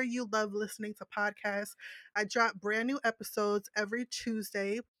 wherever you love listening to podcasts. I drop brand new episodes every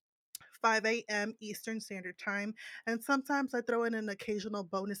Tuesday, 5 a.m. Eastern Standard Time. And sometimes I throw in an occasional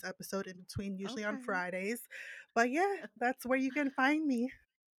bonus episode in between, usually on Okay. Fridays. But yeah, that's where you can find me.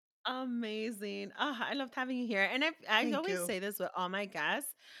 Amazing. Oh, I loved having you here. And I Thank always you. say this with all my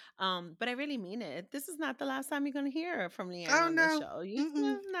guests. But I really mean it. This is not the last time you're gonna hear from Leanne Oh on this no. show.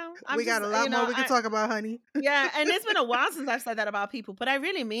 Mm-mm. No. We I'm got just, a lot more we can I talk about, honey. yeah, and it's been a while since I've said that about people, but I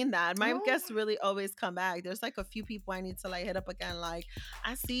really mean that. My Oh, guests really always come back. There's like a few people I need to like hit up again. Like,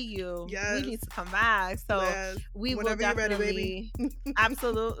 I see you. We yes. need to come back. So Yes. we will Whenever you're ready, baby. definitely,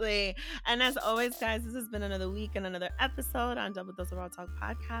 absolutely. And as always, guys, this has been another week and another episode on Double Dose of Raw Talk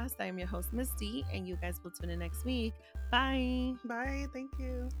podcast. I am your host, Miss D, and you guys will tune in next week. Bye. Bye. Thank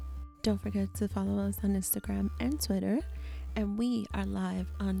you. Don't forget to follow us on Instagram and Twitter. And we are live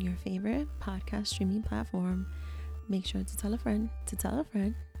on your favorite podcast streaming platform. Make sure to tell a friend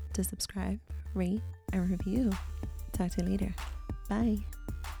to subscribe, rate, and review. Talk to you later. Bye.